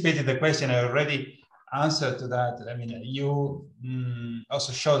anticipated the question. I already answered to that. I mean, you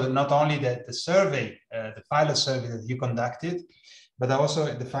also showed not only that the survey, the pilot survey that you conducted, but also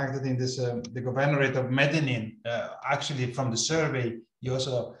the fact that in this, the governorate of Medellin, actually from the survey, you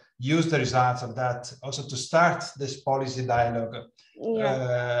also used the results of that also to start this policy dialogue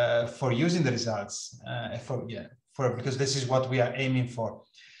for using the results, because this is what we are aiming for.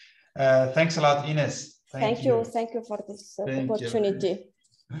 Thanks a lot, Ines. Thank you for this opportunity.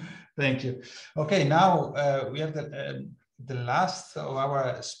 Thank you. Okay, now we have the last of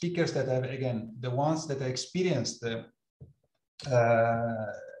our speakers that are, again, the ones that experienced the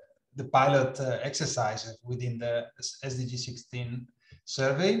pilot exercise within the SDG 16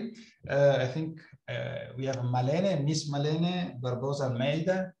 survey. I think we have Miss Malene Barbosa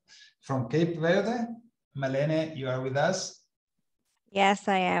Almeida from Cape Verde. Malene, you are with us? Yes,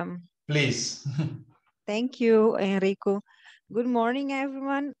 I am. Please. Thank you, Enrico. Good morning,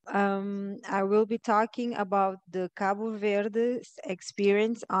 everyone. I will be talking about the Cabo Verde's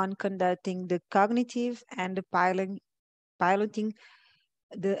experience on conducting the cognitive and the piloting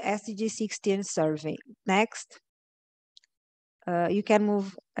the SDG 16 survey. Next. You can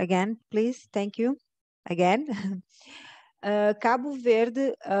move again, please. Thank you. Again. Cabo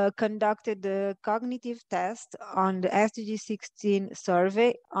Verde conducted the cognitive test on the SDG 16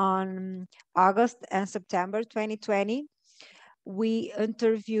 survey on August and September 2020. We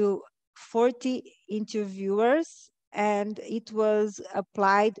interviewed 40 interviewers, and it was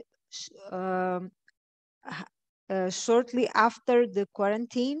applied shortly after the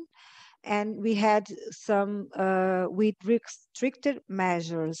quarantine, and we had some with restricted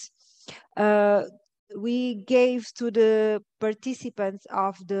measures. We gave to the participants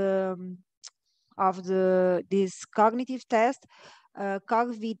of this cognitive test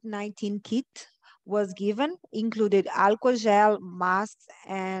COVID-19 kit was given, included alcohol gel, masks,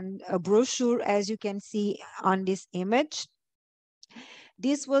 and a brochure, as you can see on this image.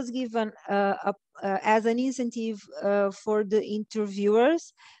 This was given as an incentive for the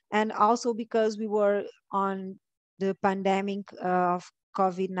interviewers, and also because we were on the pandemic of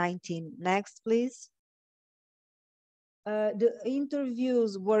COVID-19. Next, please. The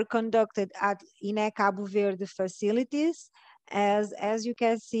interviews were conducted at INE Cabo Verde facilities. As you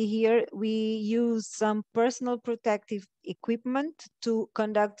can see here, we use some personal protective equipment to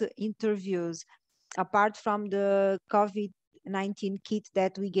conduct interviews. apart from the COVID-19 kit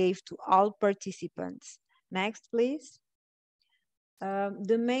that we gave to all participants. Next, please.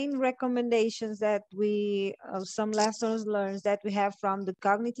 The main recommendations that we, some lessons learned that we have from the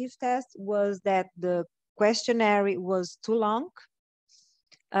cognitive test was that the questionnaire was too long.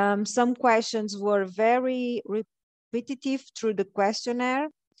 Some questions were very repetitive through the questionnaire.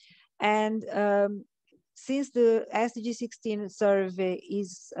 And since the SDG 16 survey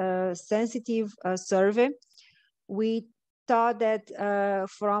is a sensitive survey, we thought that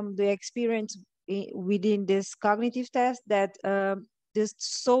from the experience within this cognitive test that this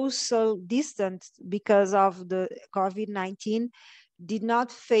social distance because of the COVID-19 did not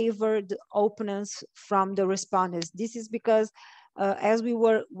favor the openness from the respondents. This is because as we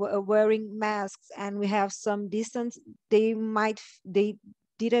were wearing masks and we have some distance, they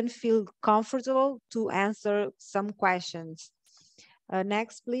didn't feel comfortable to answer some questions.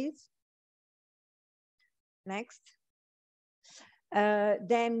 Next, please. Next.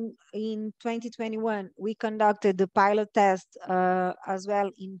 Then in 2021, we conducted the pilot test as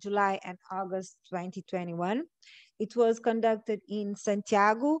well in July and August 2021. It was conducted in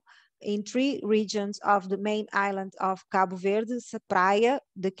Santiago, in 3 regions of the main island of Cabo Verde, Praia,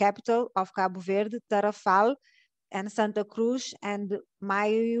 the capital of Cabo Verde, Tarrafal, and Santa Cruz, and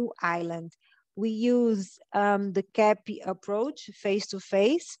Maio Island. We use the CAPI approach,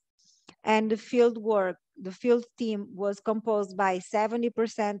 face-to-face, and the field work. The field team was composed by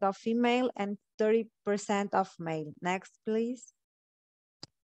 70% of female and 30% of male. Next, please.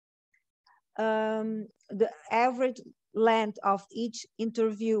 The average length of each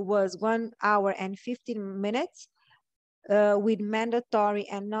interview was 1 hour and 15 minutes with mandatory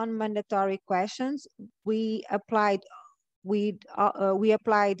and non-mandatory questions. We applied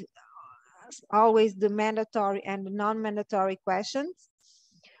always the mandatory and the non-mandatory questions.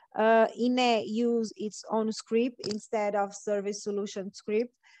 INE used its own script instead of survey solution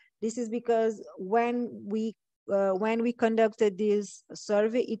script. This is because when we conducted this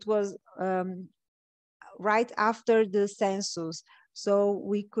survey, it was right after the census, so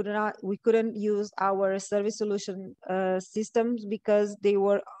we couldn't use our survey solution systems because they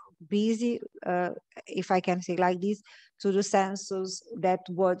were busy, if I can say like this, to the census that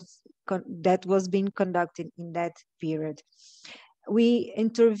was being conducted in that period. We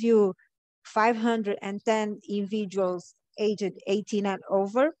interviewed 510 individuals aged 18 and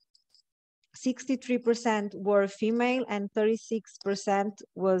over. 63% were female and 36%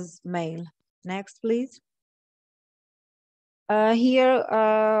 was male. Next, please. Here,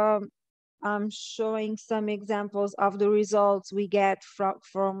 I'm showing some examples of the results we get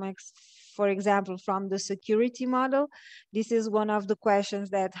for example, from the security model. This is one of the questions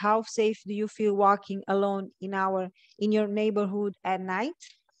that, how safe do you feel walking alone in your neighborhood at night?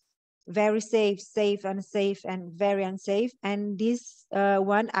 Very safe, safe, unsafe, and very unsafe. And this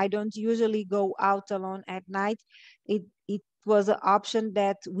one, I don't usually go out alone at night. It was an option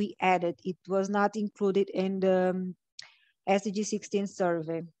that we added. It was not included in the SDG 16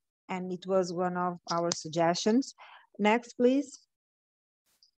 survey, and it was one of our suggestions. Next, please.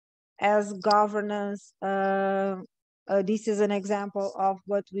 As governance, this is an example of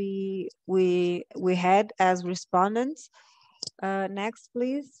what we had as respondents. Next,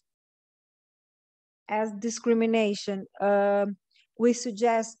 please. As discrimination, we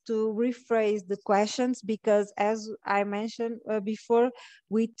suggest to rephrase the questions because, as I mentioned before,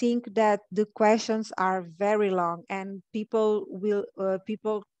 we think that the questions are very long and people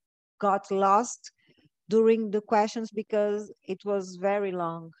got lost during the questions because it was very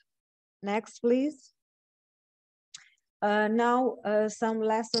long. Next, please. Now, some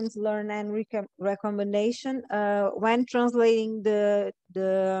lessons learned and recommendation. When translating the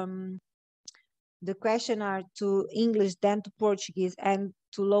questionnaire to English, then to Portuguese, and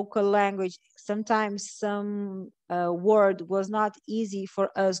to local language, sometimes some word was not easy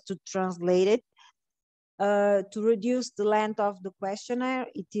for us to translate it. To reduce the length of the questionnaire,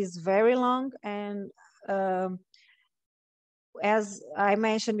 it is very long, and as I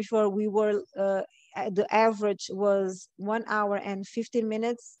mentioned before, we were the average was 1 hour and 15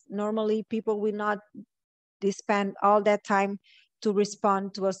 minutes. Normally, people will not spend all that time to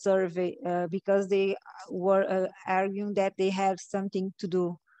respond to a survey because they were arguing that they had something to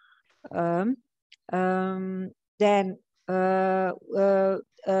do. Then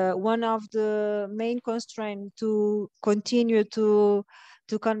one of the main constraints to continue to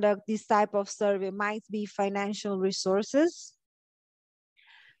conduct this type of survey might be financial resources.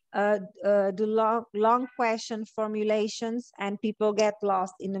 The long question formulations and people get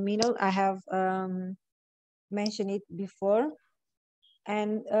lost in the middle. I have mentioned it before.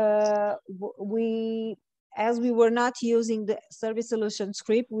 And as we were not using the service solution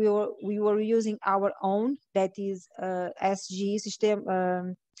script, we were using our own, that is SG system,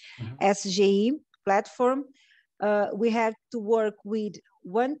 SGE platform. We have to work with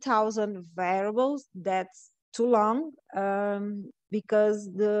 1,000 variables. That's too long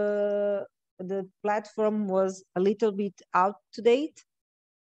because the platform was a little bit out to date.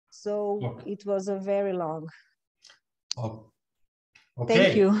 So it was a very long. Okay.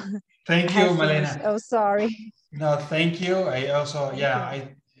 Thank you. Thank you, Malena. Oh, sorry. No, thank you. I also,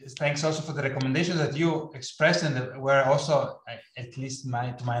 thanks also for the recommendations that you expressed, and that were also, at least to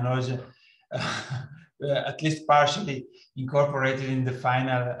my knowledge, at least partially incorporated in the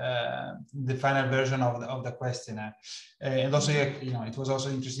final version of the questionnaire. And also, you know, it was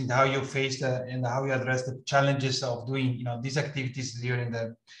also interesting how you faced and how you addressed the challenges of doing, you know, these activities during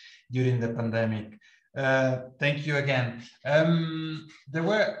the pandemic. Thank you again. There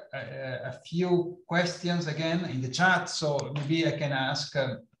were a few questions again in the chat, so maybe I can ask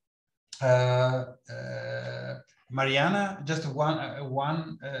Mariana, just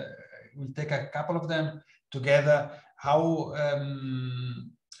one. We'll take a couple of them together. How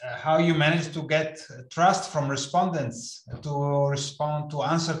you managed to get trust from respondents to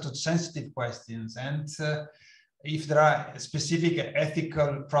answer to sensitive questions, and if there are specific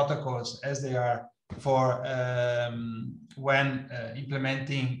ethical protocols as they are for when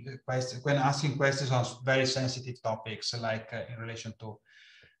implementing questions, when asking questions on very sensitive topics, like in relation to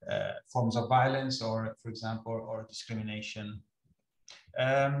forms of violence, or, for example, or discrimination.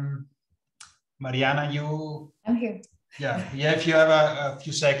 Mariana, I'm here. Yeah, if you have a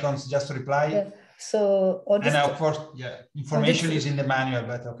few seconds just to reply. Yeah. So, and of course, information is in the manual,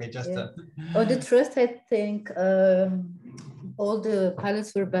 but okay, just on the trust, I think all the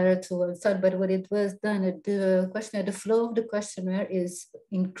pilots were better to understand, but when it was done, the questionnaire, the flow of the questionnaire is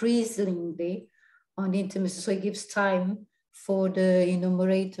increasingly on the intimacy, so it gives time for the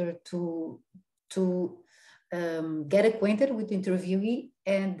enumerator to get acquainted with the interviewee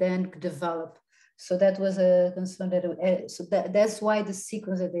and then develop. So that was a concern that that's why the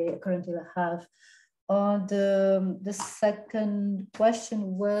sequence that they currently have. On the second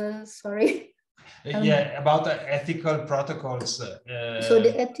question was, sorry. Yeah, about the ethical protocols. So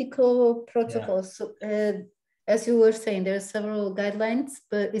the ethical protocols. So, as you were saying, there are several guidelines,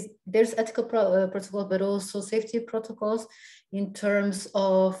 but there's ethical protocols, but also safety protocols in terms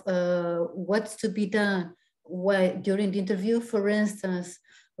of what's to be done during the interview. For instance,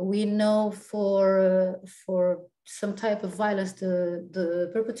 we know for some type of violence, the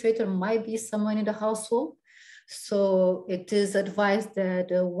perpetrator might be someone in the household. So it is advised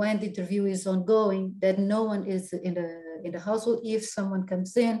that when the interview is ongoing, that no one is in the household. If someone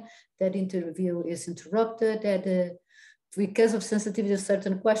comes in, that interview is interrupted, that because of sensitivity of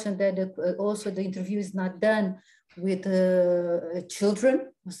certain questions, that also the interview is not done with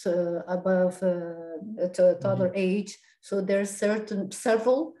children, so above a toddler age. So there are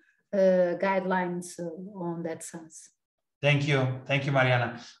several guidelines on that sense. Thank you,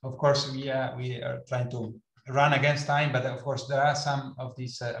 Mariana. Of course, we are trying to run against time, but of course there are some of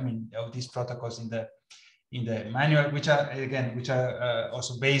these, of these protocols in the manual, which are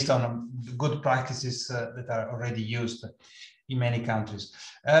also based on good practices that are already used in many countries.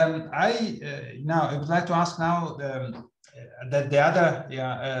 I would like to ask now that the other,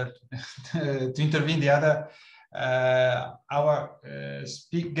 to intervene the other, our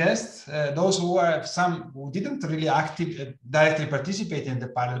guests, those who didn't really directly participate in the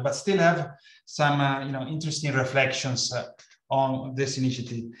pilot, but still have some interesting reflections on this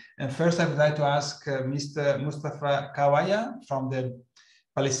initiative. And first, I would like to ask Mr. Mustafa Kawaya from the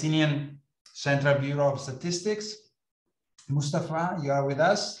Palestinian Central Bureau of Statistics. Mustafa, you are with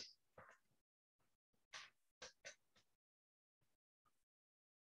us?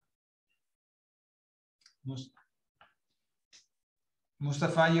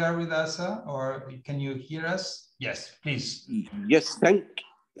 Mustafa, you are with us, or can you hear us? Yes, please. Yes,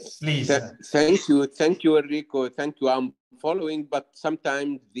 please. Thank you, Enrico. Thank you. I'm following, but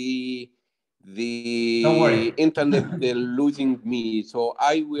sometimes the internet they're losing me, so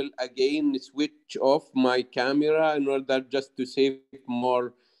I will again switch off my camera in order just to save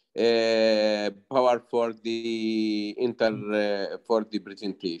more power for the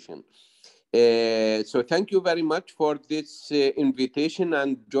presentation. So thank you very much for this invitation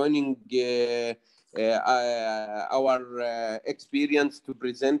and joining our experience to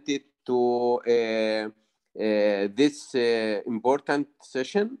present it to this important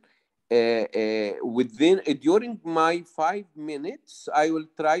session. During my 5 minutes, I will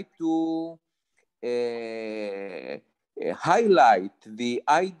try to highlight the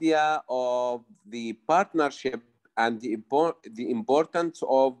idea of the partnership and the importance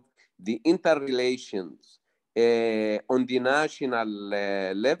of the interrelations on the national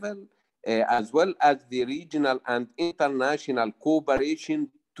level, as well as the regional and international cooperation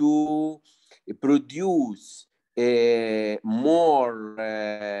to produce more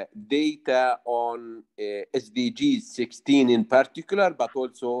data on SDGs 16 in particular, but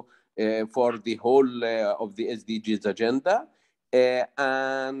also for the whole of the SDGs agenda.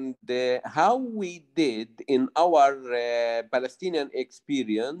 And how we did in our Palestinian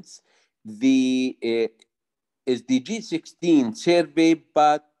experience, the SDG 16 survey,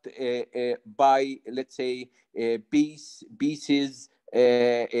 but by, let's say, pieces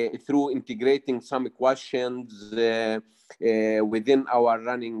through integrating some questions within our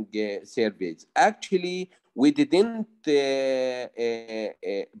running surveys. Actually, we didn't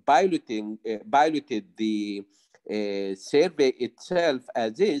piloted the survey itself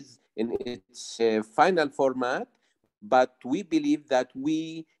as is in its final format, but we believe that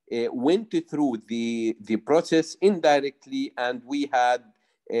we went through the process indirectly, and we had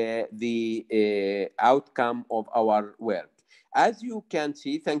the outcome of our work. As you can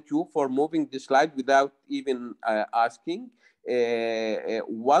see, thank you for moving the slide without even asking.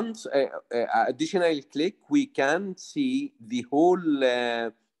 Once additional click, we can see the whole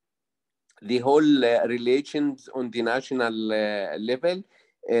relations on the national level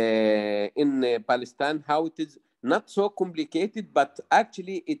in Palestine, how it is not so complicated, but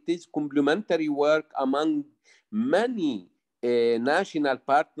actually it is complementary work among many national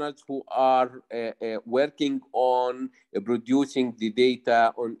partners who are working on producing the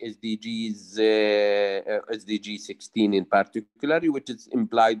data on SDGs, SDG 16 in particular, which is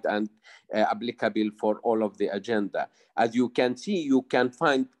implied and applicable for all of the agenda. As you can see, you can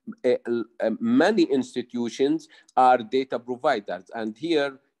find many institutions are data providers. And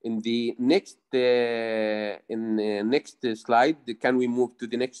here in the next next slide, can we move to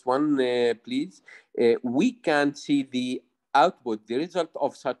the next one, please? We can see the output, the result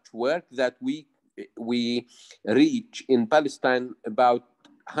of such work that we reach in Palestine about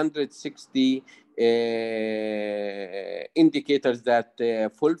 160 indicators that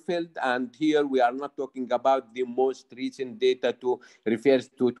fulfilled. And here we are not talking about the most recent data to refers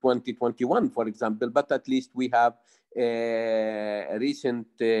to 2021, for example, but at least we have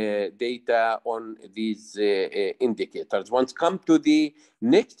recent data on these indicators. Once come to the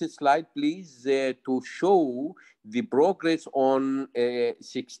next slide, please, to show the progress on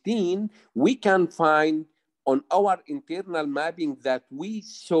 16, we can find on our internal mapping that we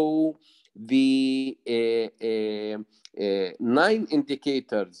saw the 9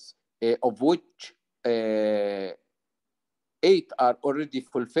 indicators, of which 8 are already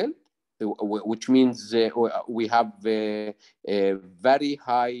fulfilled, which means we have a very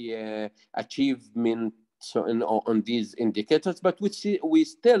high achievement on these indicators, but we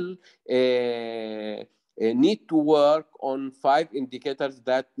still need to work on 5 indicators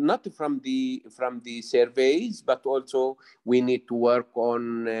that not from the surveys, but also we need to work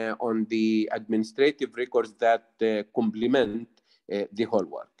on the administrative records that complement the whole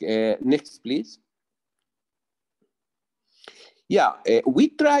work. Next, please. Yeah, we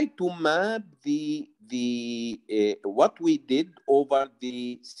try to map the what we did over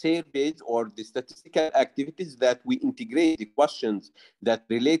the surveys or the statistical activities that we integrate the questions that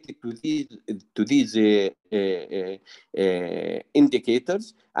related to these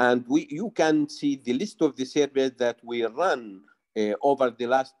indicators, and you can see the list of the surveys that we run over the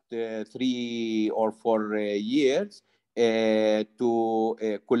last 3 or 4 years to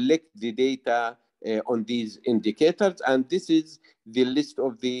collect the data on these indicators. And this is the list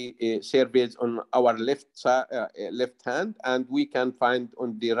of the surveys on our left hand, and we can find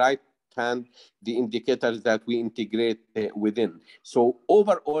on the right hand the indicators that we integrate within. So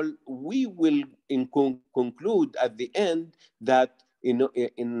overall, we will conclude at the end that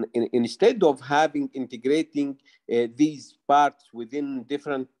instead of integrating these parts within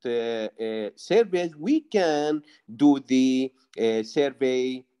different surveys, we can do the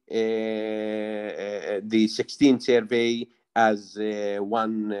survey, the 16 survey as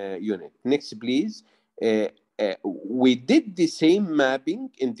one unit. Next, please. We did the same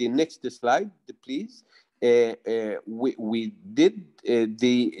mapping in the next slide, please. We did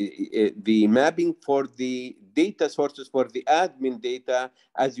the mapping for the data sources for the admin data.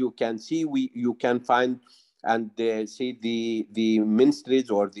 As you can see, you can find and see the ministries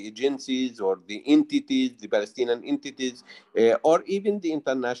or the agencies or the entities, the Palestinian entities, or even the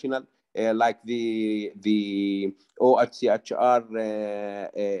international, like the OHCHR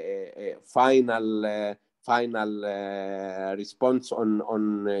final final response on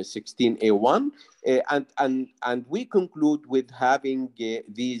 16A1, and we conclude with having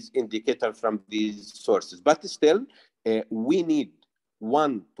these indicators from these sources. But still, we need,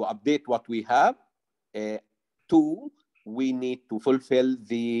 one, to update what we have, two, we need to fulfill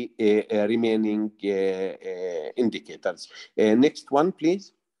the remaining indicators. Next one,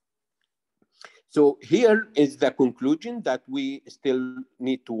 please. So here is the conclusion that we still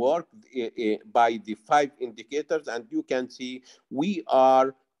need to work by the 5 indicators, and you can see we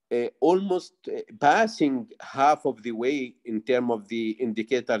are almost passing half of the way in terms of the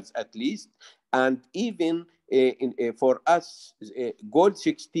indicators at least, and even for us, goal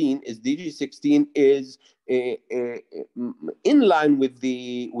 16, SDG 16 is in line with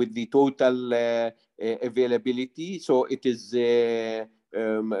the total availability. So it is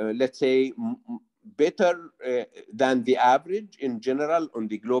let's say better than the average in general on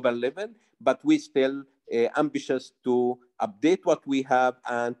the global level, but we still ambitious to update what we have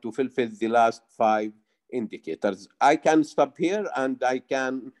and to fulfill the last 5 indicators. I can stop here, and I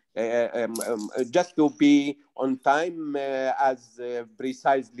can just to be on time as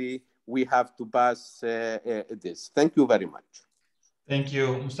precisely we have to pass this. Thank you very much. Thank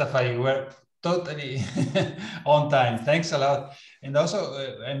you, Mustafa. You were totally on time. Thanks a lot. And also,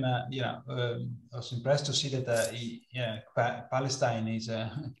 I'm I was impressed to see that Palestine is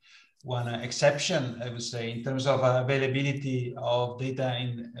one exception, I would say, in terms of availability of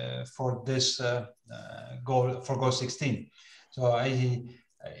data for this goal 16. So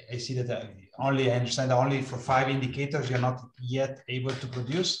I see that I understand only for 5 indicators you're not yet able to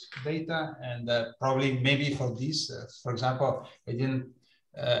produce data, and probably maybe for this, for example, I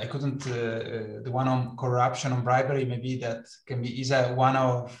couldn't the one on corruption, on bribery, maybe that can be one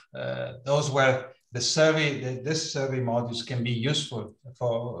of those where the survey, this survey modules can be useful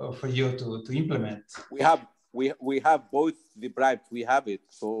for you to implement. We have both the bribes, we have it,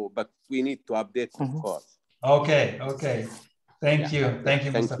 so but we need to update, of course. Okay. Thank you,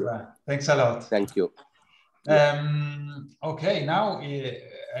 Mustafa. Thanks a lot. Thank you. Okay, now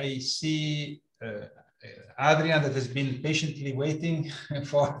I see Adrian that has been patiently waiting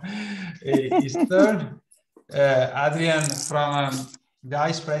for his turn. Adrian, from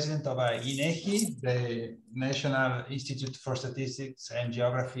Vice President of INEGI, the National Institute for Statistics and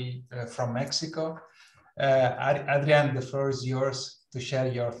Geography from Mexico. Adrian, the floor is yours to share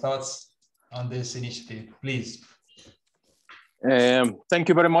your thoughts on this initiative, please. Thank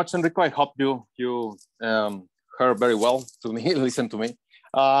you very much, Enrico. I hope you heard very well to me, listen to me.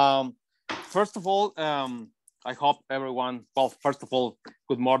 First of all, I hope everyone, well, first of all,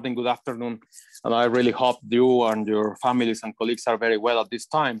 good morning, good afternoon. And I really hope you and your families and colleagues are very well at this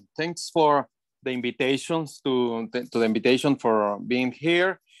time. Thanks for the invitations, to the invitation for being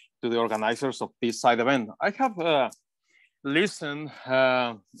here, to the organizers of this side event. I have listened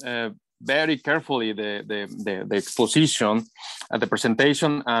very carefully the exposition, the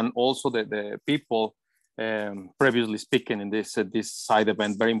presentation, and also the people previously speaking in this side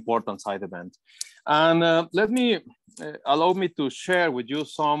event, very important side event. And allow me to share with you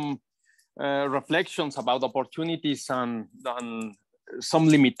some reflections about opportunities and some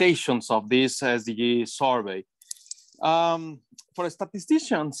limitations of this SDG survey. For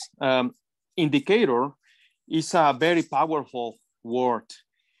statisticians, indicator is a very powerful word.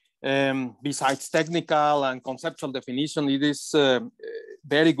 Besides technical and conceptual definition, it is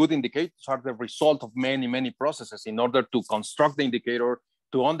very good indicators are the result of many processes in order to construct the indicator,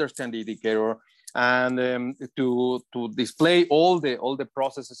 to understand the indicator, and to display all the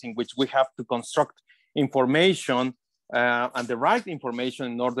processes in which we have to construct information and the right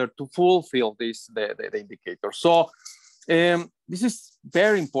information in order to fulfill the indicator. So this is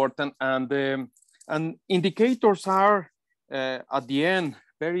very important, and indicators are at the end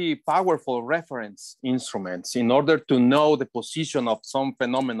very powerful reference instruments in order to know the position of some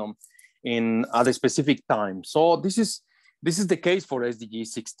phenomenon at a specific time. So this is the case for SDG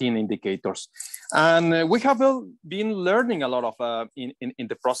 16 indicators. And we have been learning a lot of in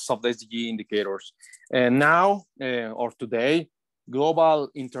the process of the SDG indicators. And now, or today,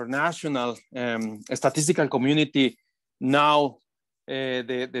 global international statistical community now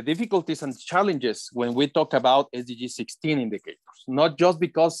the difficulties and challenges when we talk about SDG 16 indicators, not just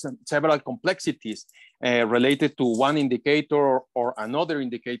because several complexities related to one indicator or another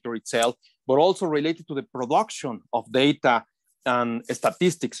indicator itself, but also related to the production of data and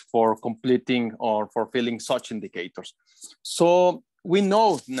statistics for completing or fulfilling such indicators. So we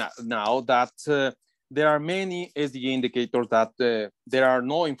know now that there are many SDG indicators that there are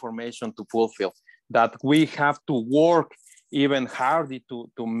no information to fulfill, that we have to work even harder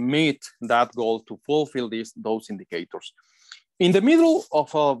to meet that goal, to fulfill those indicators. In the middle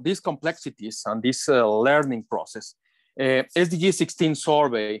of these complexities and this learning process, SDG 16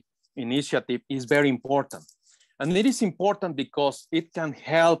 survey initiative is very important. And it is important because it can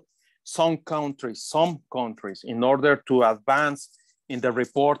help some countries in order to advance in the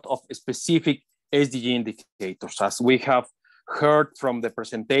report of specific SDG indicators, as we have heard from the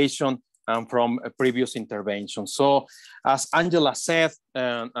presentation and from a previous intervention. So as Angela said,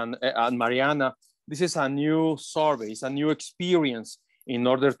 and Mariana, this is a new survey, it's a new experience in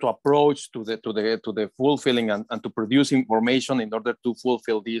order to approach to the fulfilling and to produce information in order to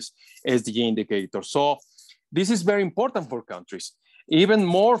fulfill these SDG indicators. So this is very important for countries, even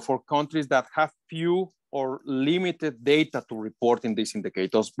more for countries that have few or limited data to report in these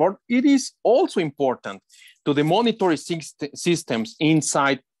indicators. But it is also important to the monitoring systems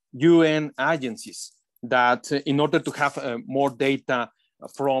inside UN agencies that in order to have more data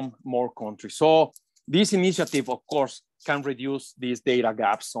from more countries. So this initiative, of course, can reduce these data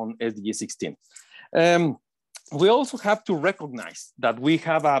gaps on SDG 16. We also have to recognize that we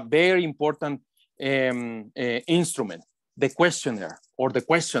have a very important instrument, the questionnaire or the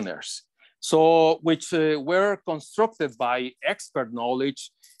questionnaires. So which were constructed by expert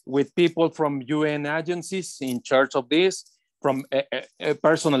knowledge with people from UN agencies in charge of this, from a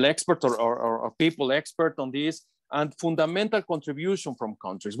personal expert or people expert on this, and fundamental contribution from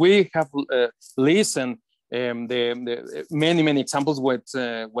countries. We have listened the many examples with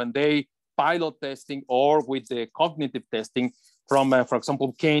when they pilot testing or with the cognitive testing from, for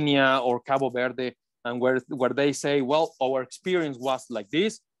example, Kenya or Cabo Verde, and where they say, well, our experience was like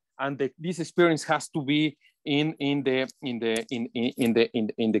this, and this experience has to be in the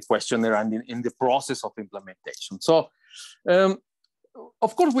questionnaire and in the process of implementation. So,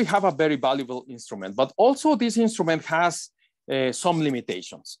 of course, we have a very valuable instrument, but also this instrument has some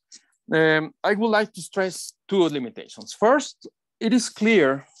limitations. I would like to stress two limitations. First, it is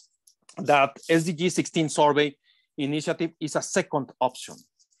clear that SDG 16 survey initiative is a second option.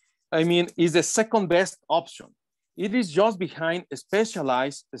 I mean, is the second best option. It is just behind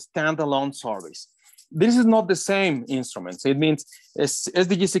specialized standalone surveys. This is not the same instruments. It means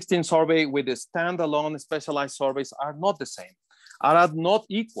SDG 16 survey with the standalone specialized surveys are not the same, are not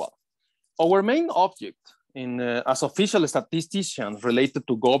equal. Our main object as official statisticians related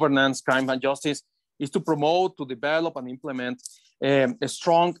to governance, crime and justice is to promote, to develop and implement a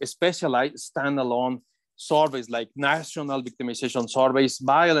strong specialized standalone surveys like national victimization surveys,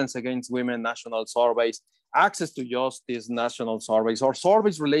 violence against women national surveys, access to justice national surveys, or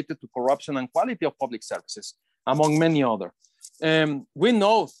surveys related to corruption and quality of public services, among many other. We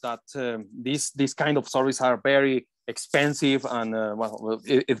know that these kind of surveys are very expensive and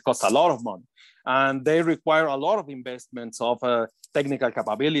it costs a lot of money. And they require a lot of investments of technical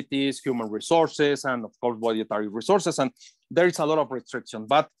capabilities, human resources, and of course, budgetary resources. And there is a lot of restriction.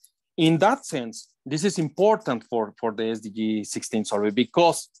 But in that sense, this is important for the SDG 16 survey,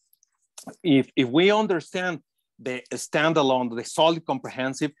 because if we understand the standalone, the solid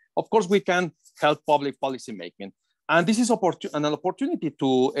comprehensive, of course, we can help public policy making. And this is an opportunity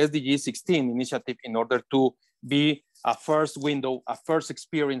to SDG 16 initiative in order to be a first window, a first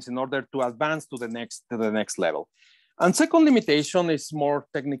experience in order to advance to the next level. And second limitation is more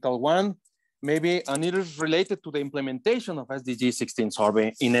technical one, maybe, and it is related to the implementation of SDG 16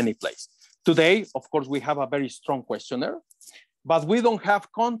 survey in any place. Today, of course, we have a very strong questionnaire, but we don't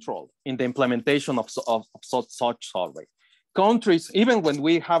have control in the implementation of such survey. Countries, even when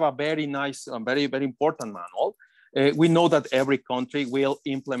we have a very nice, very important manual, we know that every country will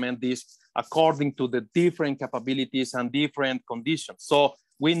implement this according to the different capabilities and different conditions. So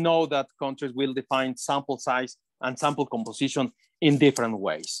we know that countries will define sample size and sample composition in different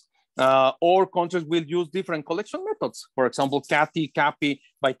ways. Or countries will use different collection methods. For example, CATI, CAPI,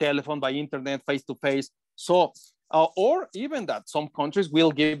 by telephone, by internet, face-to-face. So, or even that some countries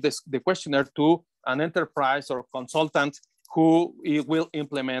will give the questionnaire to an enterprise or consultant who will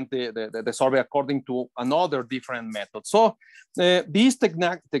implement the survey according to another different method. So these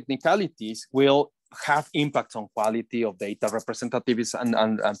technicalities will have impacts on quality of data, representativeness,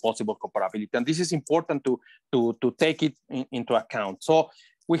 and possible comparability. And this is important to take it into account. So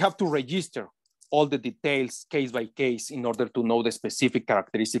we have to register all the details case by case in order to know the specific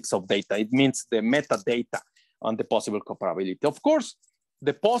characteristics of data. It means the metadata on the possible comparability. Of course,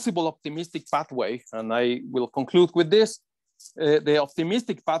 the possible optimistic pathway, and I will conclude with this, the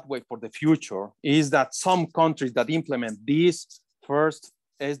optimistic pathway for the future is that some countries that implement this first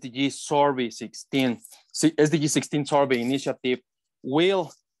SDG 16 survey initiative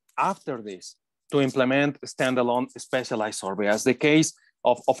will, after this, to implement standalone specialized survey, as the case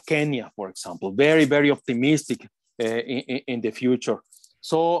of Kenya, for example, very, very optimistic in the future.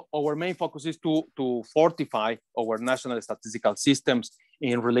 So our main focus is to fortify our national statistical systems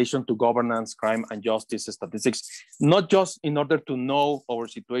in relation to governance, crime, and justice statistics, not just in order to know our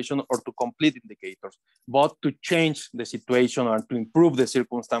situation or to complete indicators, but to change the situation and to improve the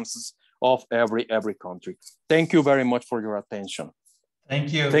circumstances of every country. Thank you very much for your attention.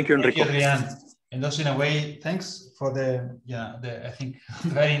 Thank you. Thank you, Enrico. Thank you, Adrian. And also in a way, thanks for the I think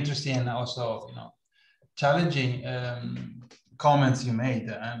very interesting and also challenging comments you made,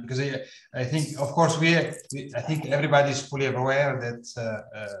 because I think, of course, I think everybody is fully aware that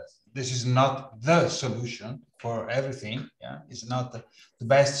this is not the solution for everything. Yeah, it's not the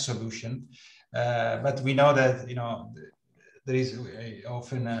best solution, but we know that there is. I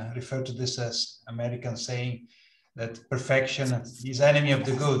often refer to this as American saying that perfection is enemy of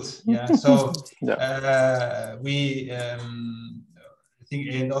the good. Yeah, so I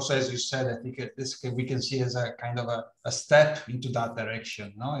think, and also as you said, I think this we can see as a kind of a step into that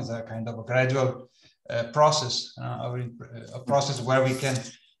direction. No, as a kind of a gradual process, a process where we can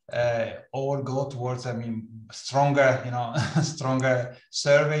all go towards, stronger, stronger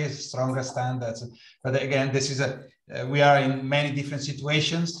surveys, stronger standards. But again, this is we are in many different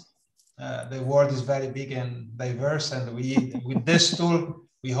situations. The world is very big and diverse, and with this tool,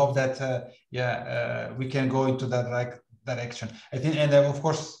 we hope that we can go into that direction. I think, and of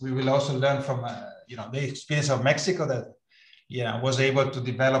course, we will also learn from the experience of Mexico that was able to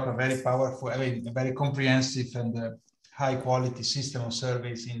develop a very powerful, a very comprehensive and high quality system of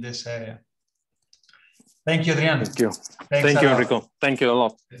surveys in this area. Thank you, Adrian. Thank you. Thanks Thank you, Enrico. Thank you a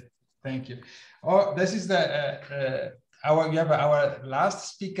lot. Thank you. Oh, this is we have our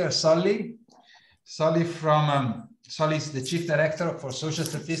last speaker, Solly. Solly Solly is the Chief Director for Social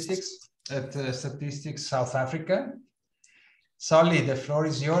Statistics at Statistics South Africa. Solly, the floor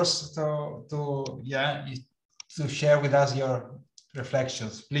is yours to share with us your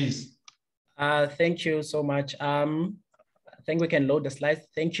reflections, please. Thank you so much. I think we can load the slides.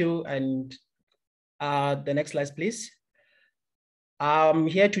 Thank you. And the next slide, please. I'm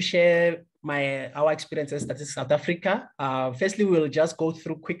here to share our experience at Statistics South Africa. Firstly, we'll just go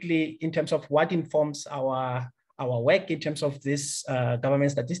through quickly in terms of what informs our work in terms of this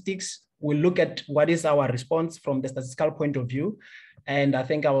government statistics. We'll look at what is our response from the statistical point of view. And I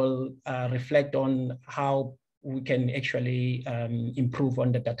think I will reflect on how we can actually improve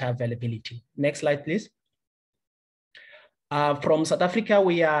on the data availability. Next slide, please. From South Africa,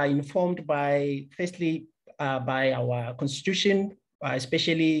 we are informed firstly, by our constitution,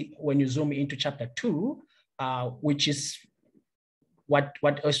 especially when you zoom into chapter 2, which is what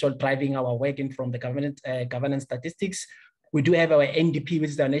also driving our work in from the governance statistics. We do have our NDP, which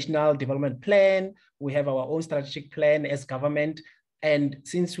is our National Development Plan. We have our own strategic plan as government. And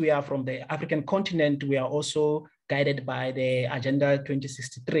since we are from the African continent, we are also guided by the Agenda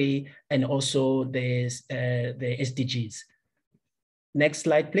 2063 and also the SDGs. Next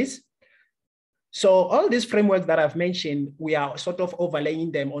slide, please. So all these frameworks that I've mentioned, we are sort of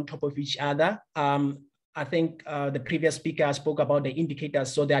overlaying them on top of each other. I think the previous speaker spoke about the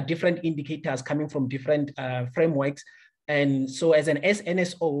indicators. So there are different indicators coming from different frameworks. And so as an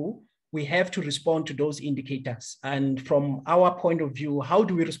SNSO, we have to respond to those indicators. And from our point of view, how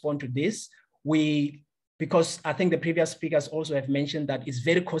do we respond to this? Because I think the previous speakers also have mentioned that it's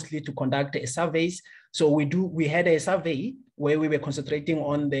very costly to conduct surveys. So we had a survey where we were concentrating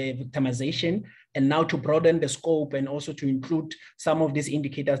on the victimization, and now to broaden the scope and also to include some of these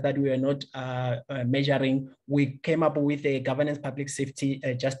indicators that we are not measuring, we came up with a governance public safety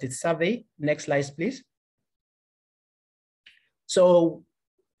justice survey. Next slide, please. So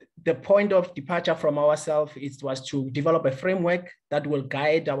the point of departure from ourselves was to develop a framework that will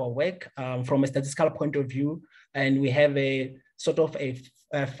guide our work from a statistical point of view. And we have a sort of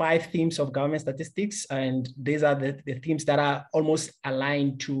 5 themes of government statistics. And these are the themes that are almost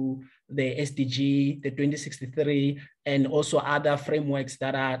aligned to the SDG, the 2063, and also other frameworks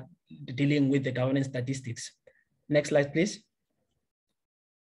that are dealing with the governance statistics. Next slide, please.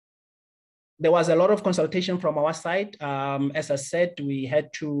 There was a lot of consultation from our side. As I said, we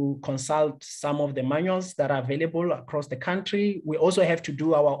had to consult some of the manuals that are available across the country. We also have to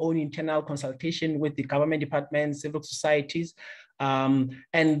do our own internal consultation with the government departments, civil societies.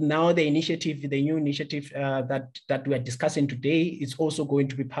 And now the new initiative that we are discussing today is also going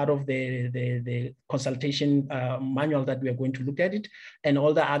to be part of the consultation manual that we are going to look at it, and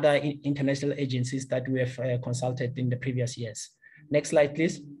all the other international agencies that we have consulted in the previous years. Next slide,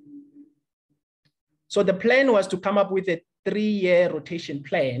 please. So the plan was to come up with 3-year rotation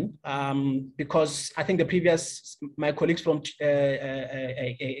plan, because I think my colleagues from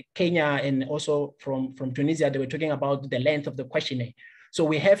Kenya and also from Tunisia, they were talking about the length of the questionnaire. So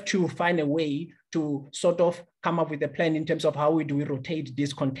we have to find a way to sort of come up with a plan in terms of how we rotate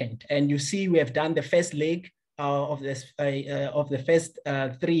this content. And you see, we have done the first leg of the first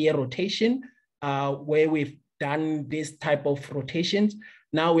 3-year rotation, where we've done this type of rotations.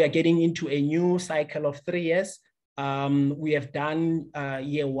 Now we are getting into a new cycle of 3 years. We have done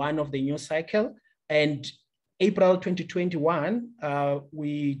year 1 of the new cycle, and April 2021,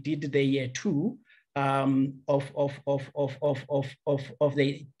 we did the year 2 of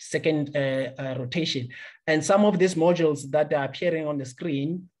the second rotation. And some of these modules that are appearing on the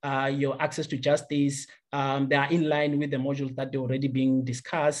screen, your access to justice, they are in line with the modules that are already being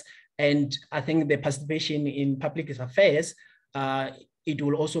discussed. And I think the participation in public affairs, it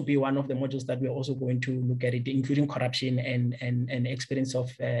will also be one of the modules that we're also going to look at it, including corruption and experience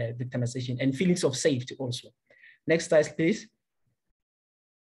of victimization and feelings of safety also. Next slide, please.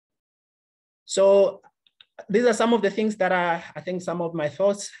 So these are some of the things that are, I think, some of my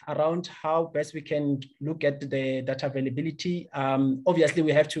thoughts around how best we can look at the data availability. Obviously,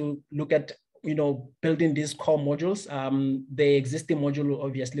 we have to look at building these core modules. The existing module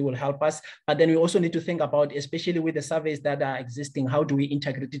obviously will help us, but then we also need to think about, especially with the surveys that are existing, how do we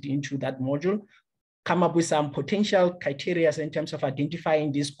integrate it into that module, come up with some potential criteria in terms of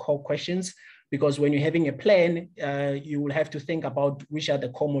identifying these core questions, because when you're having a plan, you will have to think about which are the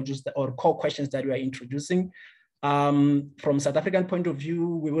core modules or core questions that we are introducing. From South African point of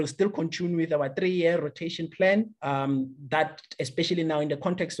view, we will still continue with our 3-year rotation plan, that especially now in the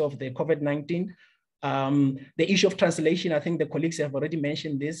context of the COVID-19. The issue of translation, I think the colleagues have already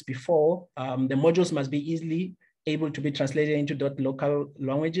mentioned this before. The modules must be easily able to be translated into local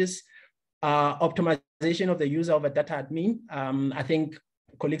languages. Optimization of the user of a data admin. I think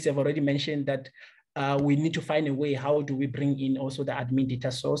colleagues have already mentioned that we need to find a way, how do we bring in also the admin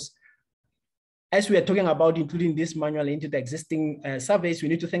data source? As we are talking about including this manual into the existing surveys, we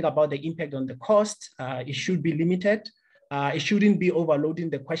need to think about the impact on the cost. It should be limited. It shouldn't be overloading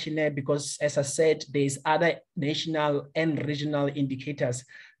the questionnaire because, as I said, there's other national and regional indicators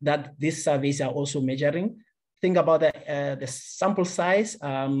that these surveys are also measuring. Think about the sample size.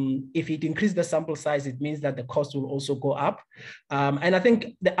 If it increases the sample size, it means that the cost will also go up. And I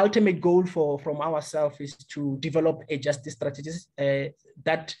think the ultimate goal from ourselves is to develop a justice strategy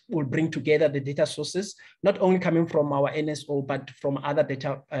that will bring together the data sources, not only coming from our NSO, but from other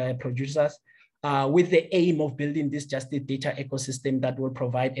data producers, with the aim of building this justice data ecosystem that will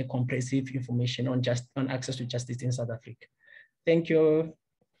provide a comprehensive information on access to justice in South Africa. Thank you.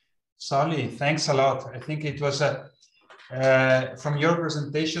 Solly, thanks a lot. I think it was from your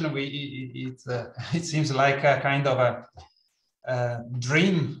presentation, it seems like a kind of a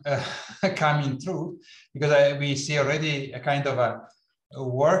dream coming true, because we see already a kind of a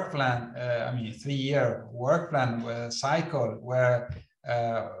work plan, I mean, 3-year work plan cycle where,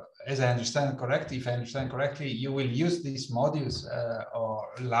 as I understand correctly, if I understand correctly, you will use these modules or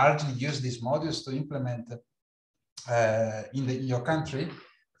largely use these modules to implement in your country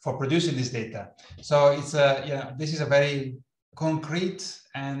for producing this data. So it's this is a very concrete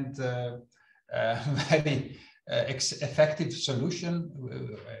and very effective solution,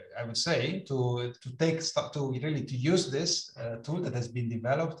 I would say, to really use this tool that has been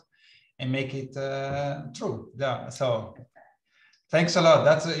developed and make it true. Yeah. So thanks a lot.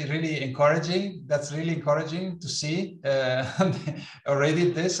 That's really encouraging. That's really encouraging to see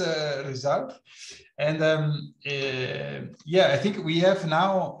already this result. And yeah, I think we have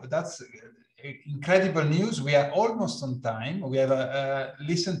now, that's incredible news. We are almost on time. We have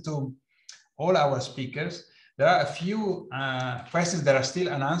listened to all our speakers. There are a few questions that are still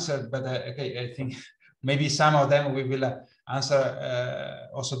unanswered, but okay, I think maybe some of them we will answer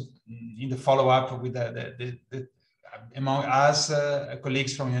also in the follow-up with among us,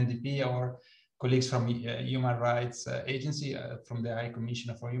 colleagues from UNDP or colleagues from Human Rights Agency, from the High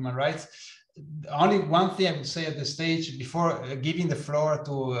Commissioner for Human Rights. Only one thing I would say at this stage before giving the floor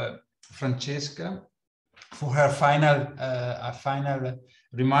to Francesca for her final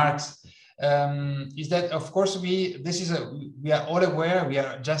remarks is that, of course, we are all aware we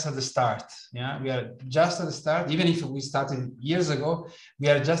are just at the start. Yeah, we are just at the start. Even if we started years ago, we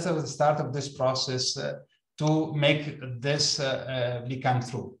are just at the start of this process to make this become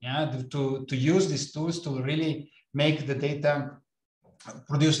true. Yeah, to use these tools to really make the data.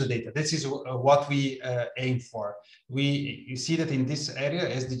 Produce the data. This is what we aim for. You see that in this area,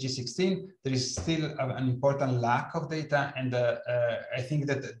 SDG 16, there is still an important lack of data. And I think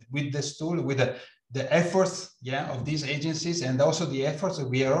that with this tool, with the efforts, of these agencies, and also the efforts that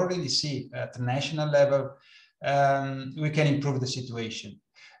we already see at the national level, we can improve the situation.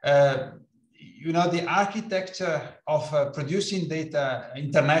 The architecture of producing data,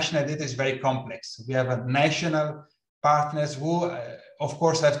 international data, is very complex. We have national partners who, of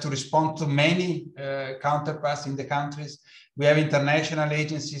course, have to respond to many counterparts in the countries. We have international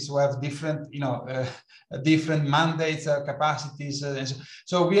agencies who have different, different mandates, capacities, and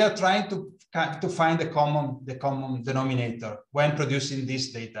so we are trying to find the common denominator when producing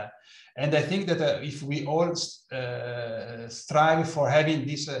this data. And I think that if we all strive for having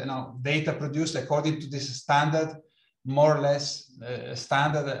this data produced according to this standard, more or less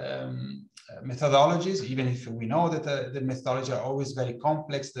standard methodologies, even if we know that the methodologies are always very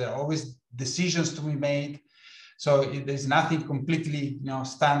complex, there are always decisions to be made. So there's nothing completely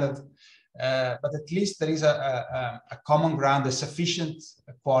standard, but at least there is a common ground, a sufficient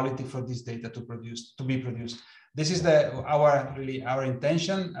quality for this data to be produced. This is our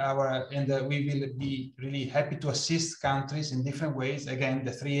intention, and we will be really happy to assist countries in different ways. Again,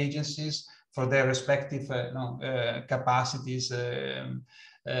 the 3 agencies for their respective capacities,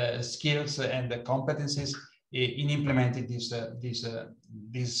 skills, and competencies in implementing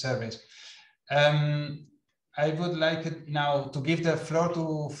these surveys. I would like now to give the floor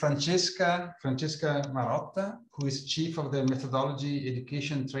to Francesca Marotta, who is Chief of the Methodology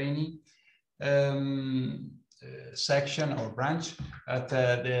Education Training section or branch at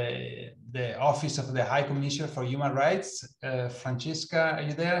the Office of the High Commissioner for Human Rights. Francesca, are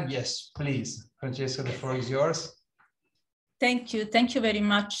you there? Yes, please. Francesca, the floor is yours. Thank you. Thank you very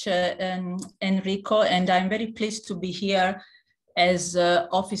much, Enrico. And I'm very pleased to be here as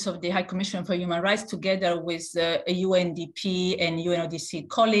Office of the High Commissioner for Human Rights, together with UNDP and UNODC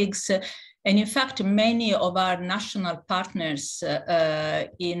colleagues. And in fact, many of our national partners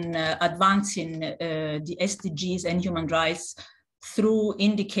in advancing the SDGs and human rights through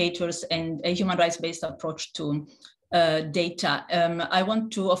indicators and a human rights-based approach to data. I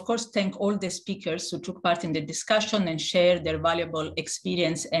want to, of course, thank all the speakers who took part in the discussion and shared their valuable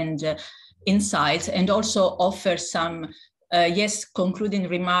experience and insights, and also offer some, concluding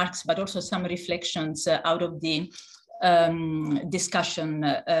remarks, but also some reflections out of the discussion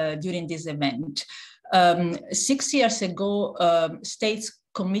during this event. 6 years ago, states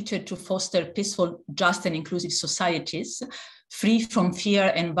committed to foster peaceful, just and inclusive societies, free from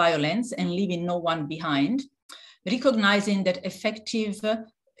fear and violence, and leaving no one behind, recognizing that effective,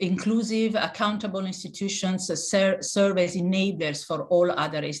 inclusive, accountable institutions serve as enablers for all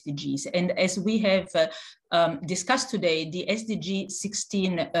other SDGs. And as we have discussed today, the SDG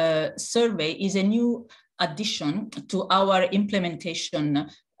 16 survey is a new addition to our implementation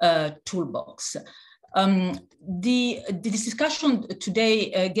toolbox. The discussion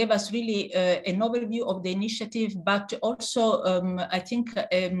today gave us really an overview of the initiative, but also I think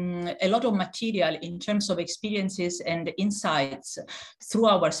a lot of material in terms of experiences and insights through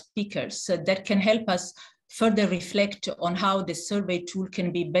our speakers that can help us further reflect on how the survey tool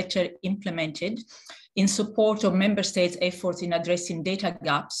can be better implemented in support of member states' efforts in addressing data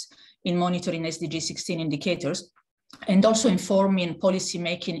gaps in monitoring SDG 16 indicators, and also informing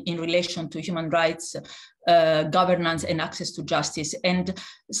policymaking in relation to human rights, governance, and access to justice. And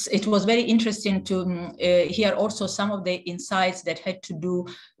it was very interesting to hear also some of the insights that had to do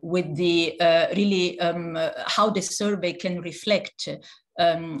with the how the survey can reflect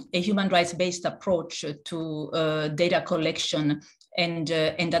a human rights-based approach to data collection and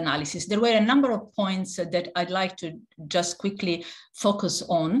analysis. There were a number of points that I'd like to just quickly focus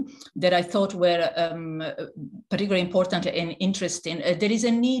on that I thought were particularly important and interesting. There is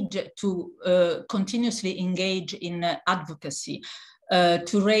a need to continuously engage in advocacy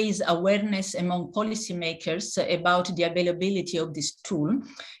to raise awareness among policymakers about the availability of this tool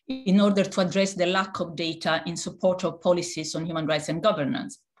in order to address the lack of data in support of policies on human rights and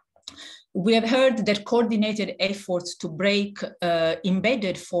governance. We have heard that coordinated efforts to break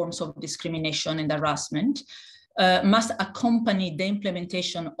embedded forms of discrimination and harassment must accompany the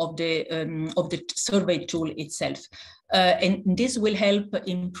implementation of the survey tool itself. And this will help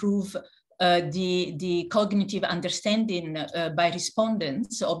improve the cognitive understanding by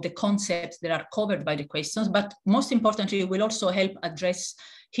respondents of the concepts that are covered by the questions, but most importantly, it will also help address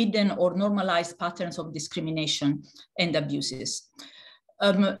hidden or normalized patterns of discrimination and abuses.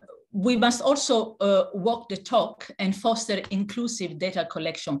 We must also walk the talk and foster inclusive data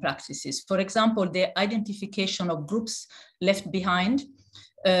collection practices. For example, the identification of groups left behind,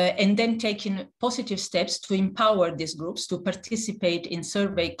 and then taking positive steps to empower these groups to participate in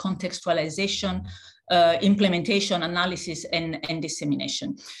survey contextualization, implementation, analysis, and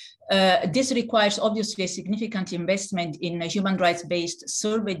dissemination. This requires obviously a significant investment in human rights-based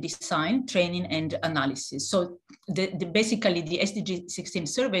survey design, training, and analysis. So basically the SDG 16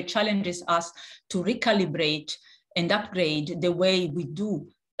 survey challenges us to recalibrate and upgrade the way we do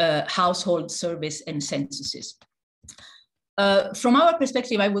household surveys and censuses. From our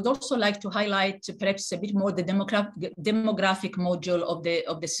perspective, I would also like to highlight perhaps a bit more the demographic module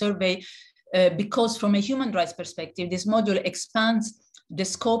of the survey, because from a human rights perspective, this module expands the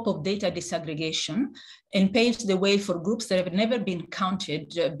scope of data disaggregation and paves the way for groups that have never been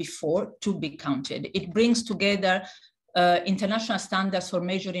counted before to be counted. It brings together international standards for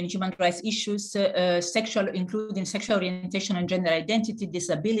measuring human rights issues, including sexual orientation and gender identity,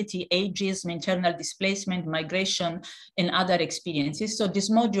 disability, ageism, internal displacement, migration, and other experiences. So this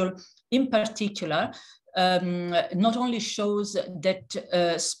module in particular not only shows that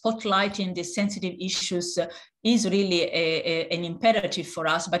spotlighting the sensitive issues is really an imperative for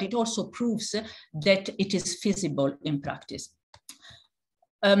us, but it also proves that it is feasible in practice.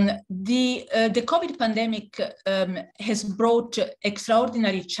 The COVID pandemic has brought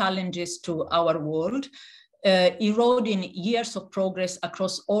extraordinary challenges to our world, eroding years of progress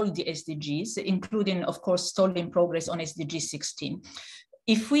across all the SDGs, including, of course, stalling progress on SDG 16.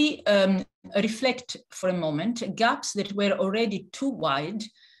 If we reflect for a moment, gaps that were already too wide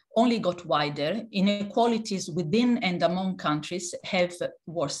only got wider. Inequalities within and among countries have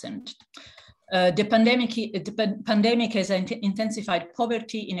worsened. The pandemic has intensified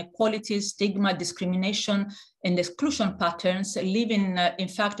poverty, inequalities, stigma, discrimination, and exclusion patterns, leaving, in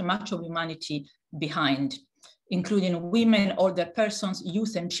fact, much of humanity behind, including women, older persons,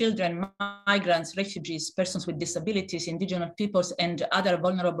 youth and children, migrants, refugees, persons with disabilities, indigenous peoples, and other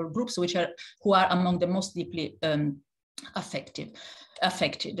vulnerable groups who are among the most deeply affected.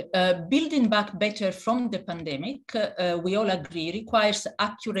 Building back better from the pandemic, we all agree, requires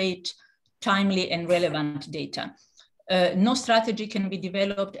accurate, timely, and relevant data. No strategy can be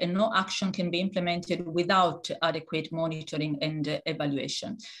developed and no action can be implemented without adequate monitoring and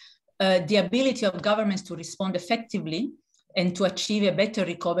evaluation. The ability of governments to respond effectively and to achieve a better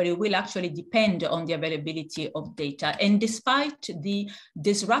recovery will actually depend on the availability of data. And despite the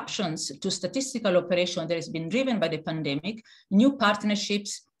disruptions to statistical operation that has been driven by the pandemic, new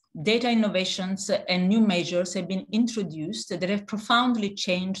partnerships, data innovations, and new measures have been introduced that have profoundly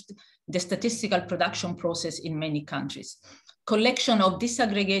changed the statistical production process in many countries. Collection of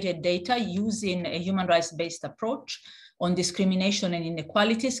disaggregated data using a human rights-based approach on discrimination and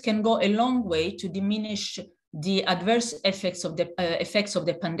inequalities can go a long way to diminish the adverse effects of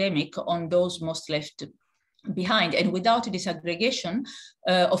the pandemic on those most left behind. And without disaggregation,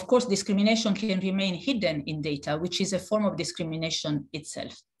 of course, discrimination can remain hidden in data, which is a form of discrimination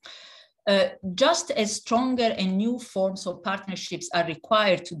itself. Just as stronger and new forms of partnerships are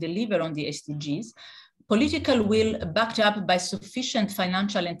required to deliver on the SDGs, political will backed up by sufficient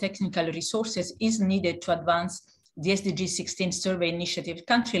financial and technical resources is needed to advance the SDG 16 survey initiative at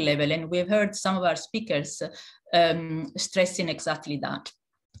country level. And we've heard some of our speakers stressing exactly that.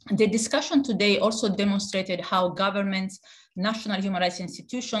 The discussion today also demonstrated how governments, national human rights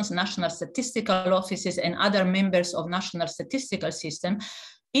institutions, national statistical offices, and other members of national statistical system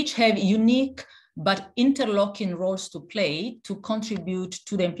each have unique but interlocking roles to play to contribute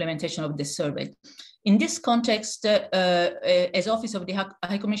to the implementation of the survey. In this context, as Office of the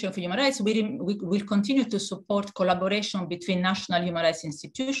High Commissioner for Human Rights, we will continue to support collaboration between national human rights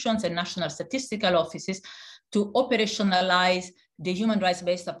institutions and national statistical offices to operationalize the human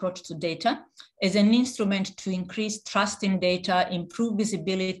rights-based approach to data as an instrument to increase trust in data, improve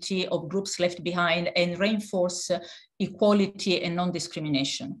visibility of groups left behind, and reinforce equality and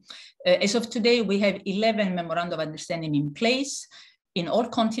non-discrimination. As of today, we have 11 memoranda of understanding in place in all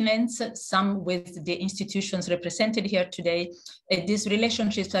continents, some with the institutions represented here today. These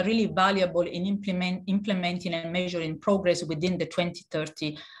relationships are really valuable in implementing and measuring progress within the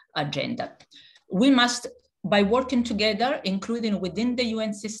 2030 agenda. We must, by working together, including within the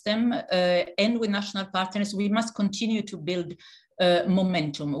UN system and with national partners, we must continue to build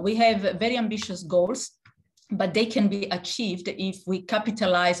momentum. We have very ambitious goals, but they can be achieved if we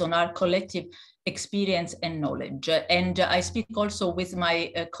capitalize on our collective experience and knowledge. And I speak also with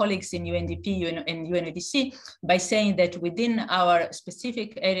my colleagues in UNDP and UNODC by saying that within our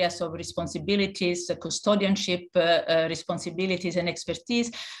specific areas of responsibilities, custodianship responsibilities and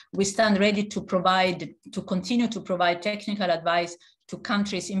expertise, we stand ready to continue to provide technical advice to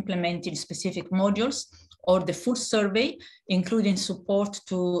countries implementing specific modules or the full survey, including support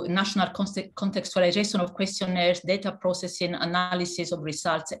to national contextualization of questionnaires, data processing, analysis of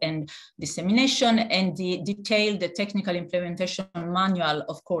results, and dissemination. And the detailed technical implementation manual,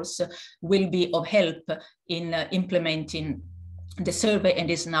 of course, will be of help in implementing the survey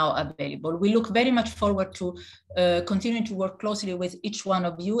and is now available. We look very much forward to continuing to work closely with each one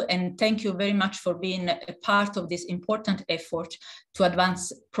of you, and thank you very much for being a part of this important effort to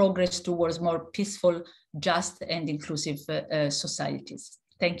advance progress towards more peaceful, just and inclusive societies.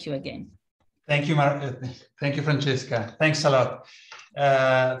 Thank you again. Thank you, thank you, Francesca. Thanks a lot.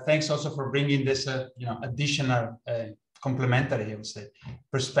 Thanks also for bringing this additional complementary, I would say,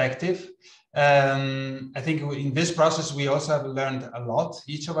 perspective. I think in this process, we also have learned a lot,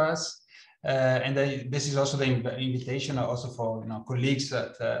 each of us. And this is also the invitation also for colleagues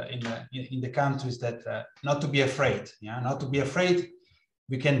that in the countries that not to be afraid, not to be afraid.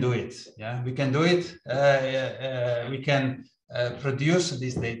 We can do it, we can do it. We can produce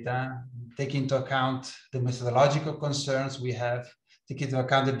this data, take into account the methodological concerns we have, take into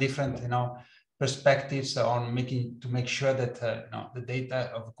account the different perspectives on to make sure that the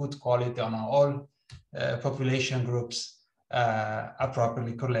data of good quality on all population groups are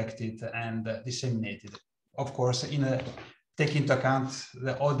properly collected and disseminated. Of course, take into account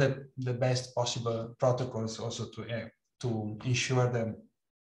all the best possible protocols also to ensure that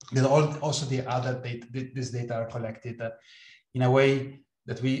also the other data, this data are collected in a way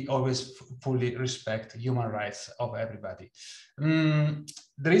that we always fully respect human rights of everybody.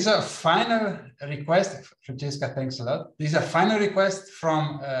 There is a final request, Francesca, thanks a lot. There is a final request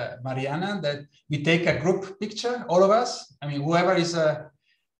from Mariana that we take a group picture, all of us. I mean, whoever is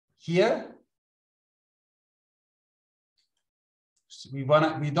here. We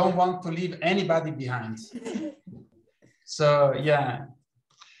don't want to leave anybody behind. So yeah.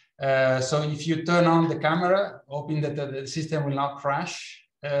 So if you turn on the camera, hoping that the system will not crash,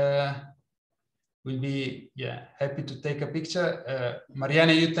 we'll be happy to take a picture.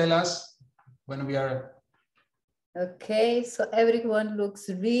 Mariana, you tell us when we are. Okay, so everyone looks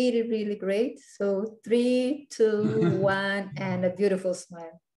really, really great. So 3, 2, 1, and a beautiful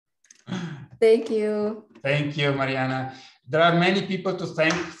smile. Thank you. Thank you, Mariana. There are many people to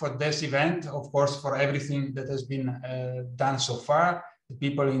thank for this event, of course, for everything that has been done so far. The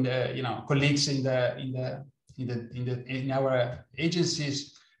people in the, colleagues in our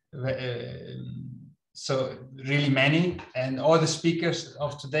agencies, so really many, and all the speakers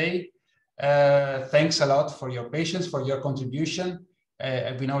of today. Thanks a lot for your patience, for your contribution.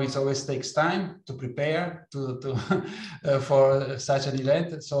 We know it always takes time to prepare for such an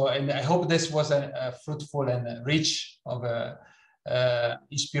event. So, and I hope this was a fruitful and rich of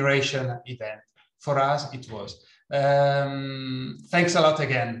inspiration event. For us, it was. Thanks a lot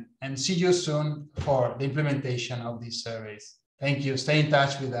again, and see you soon for the implementation of these surveys. Thank you. Stay in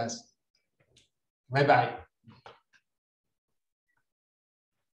touch with us. Bye-bye.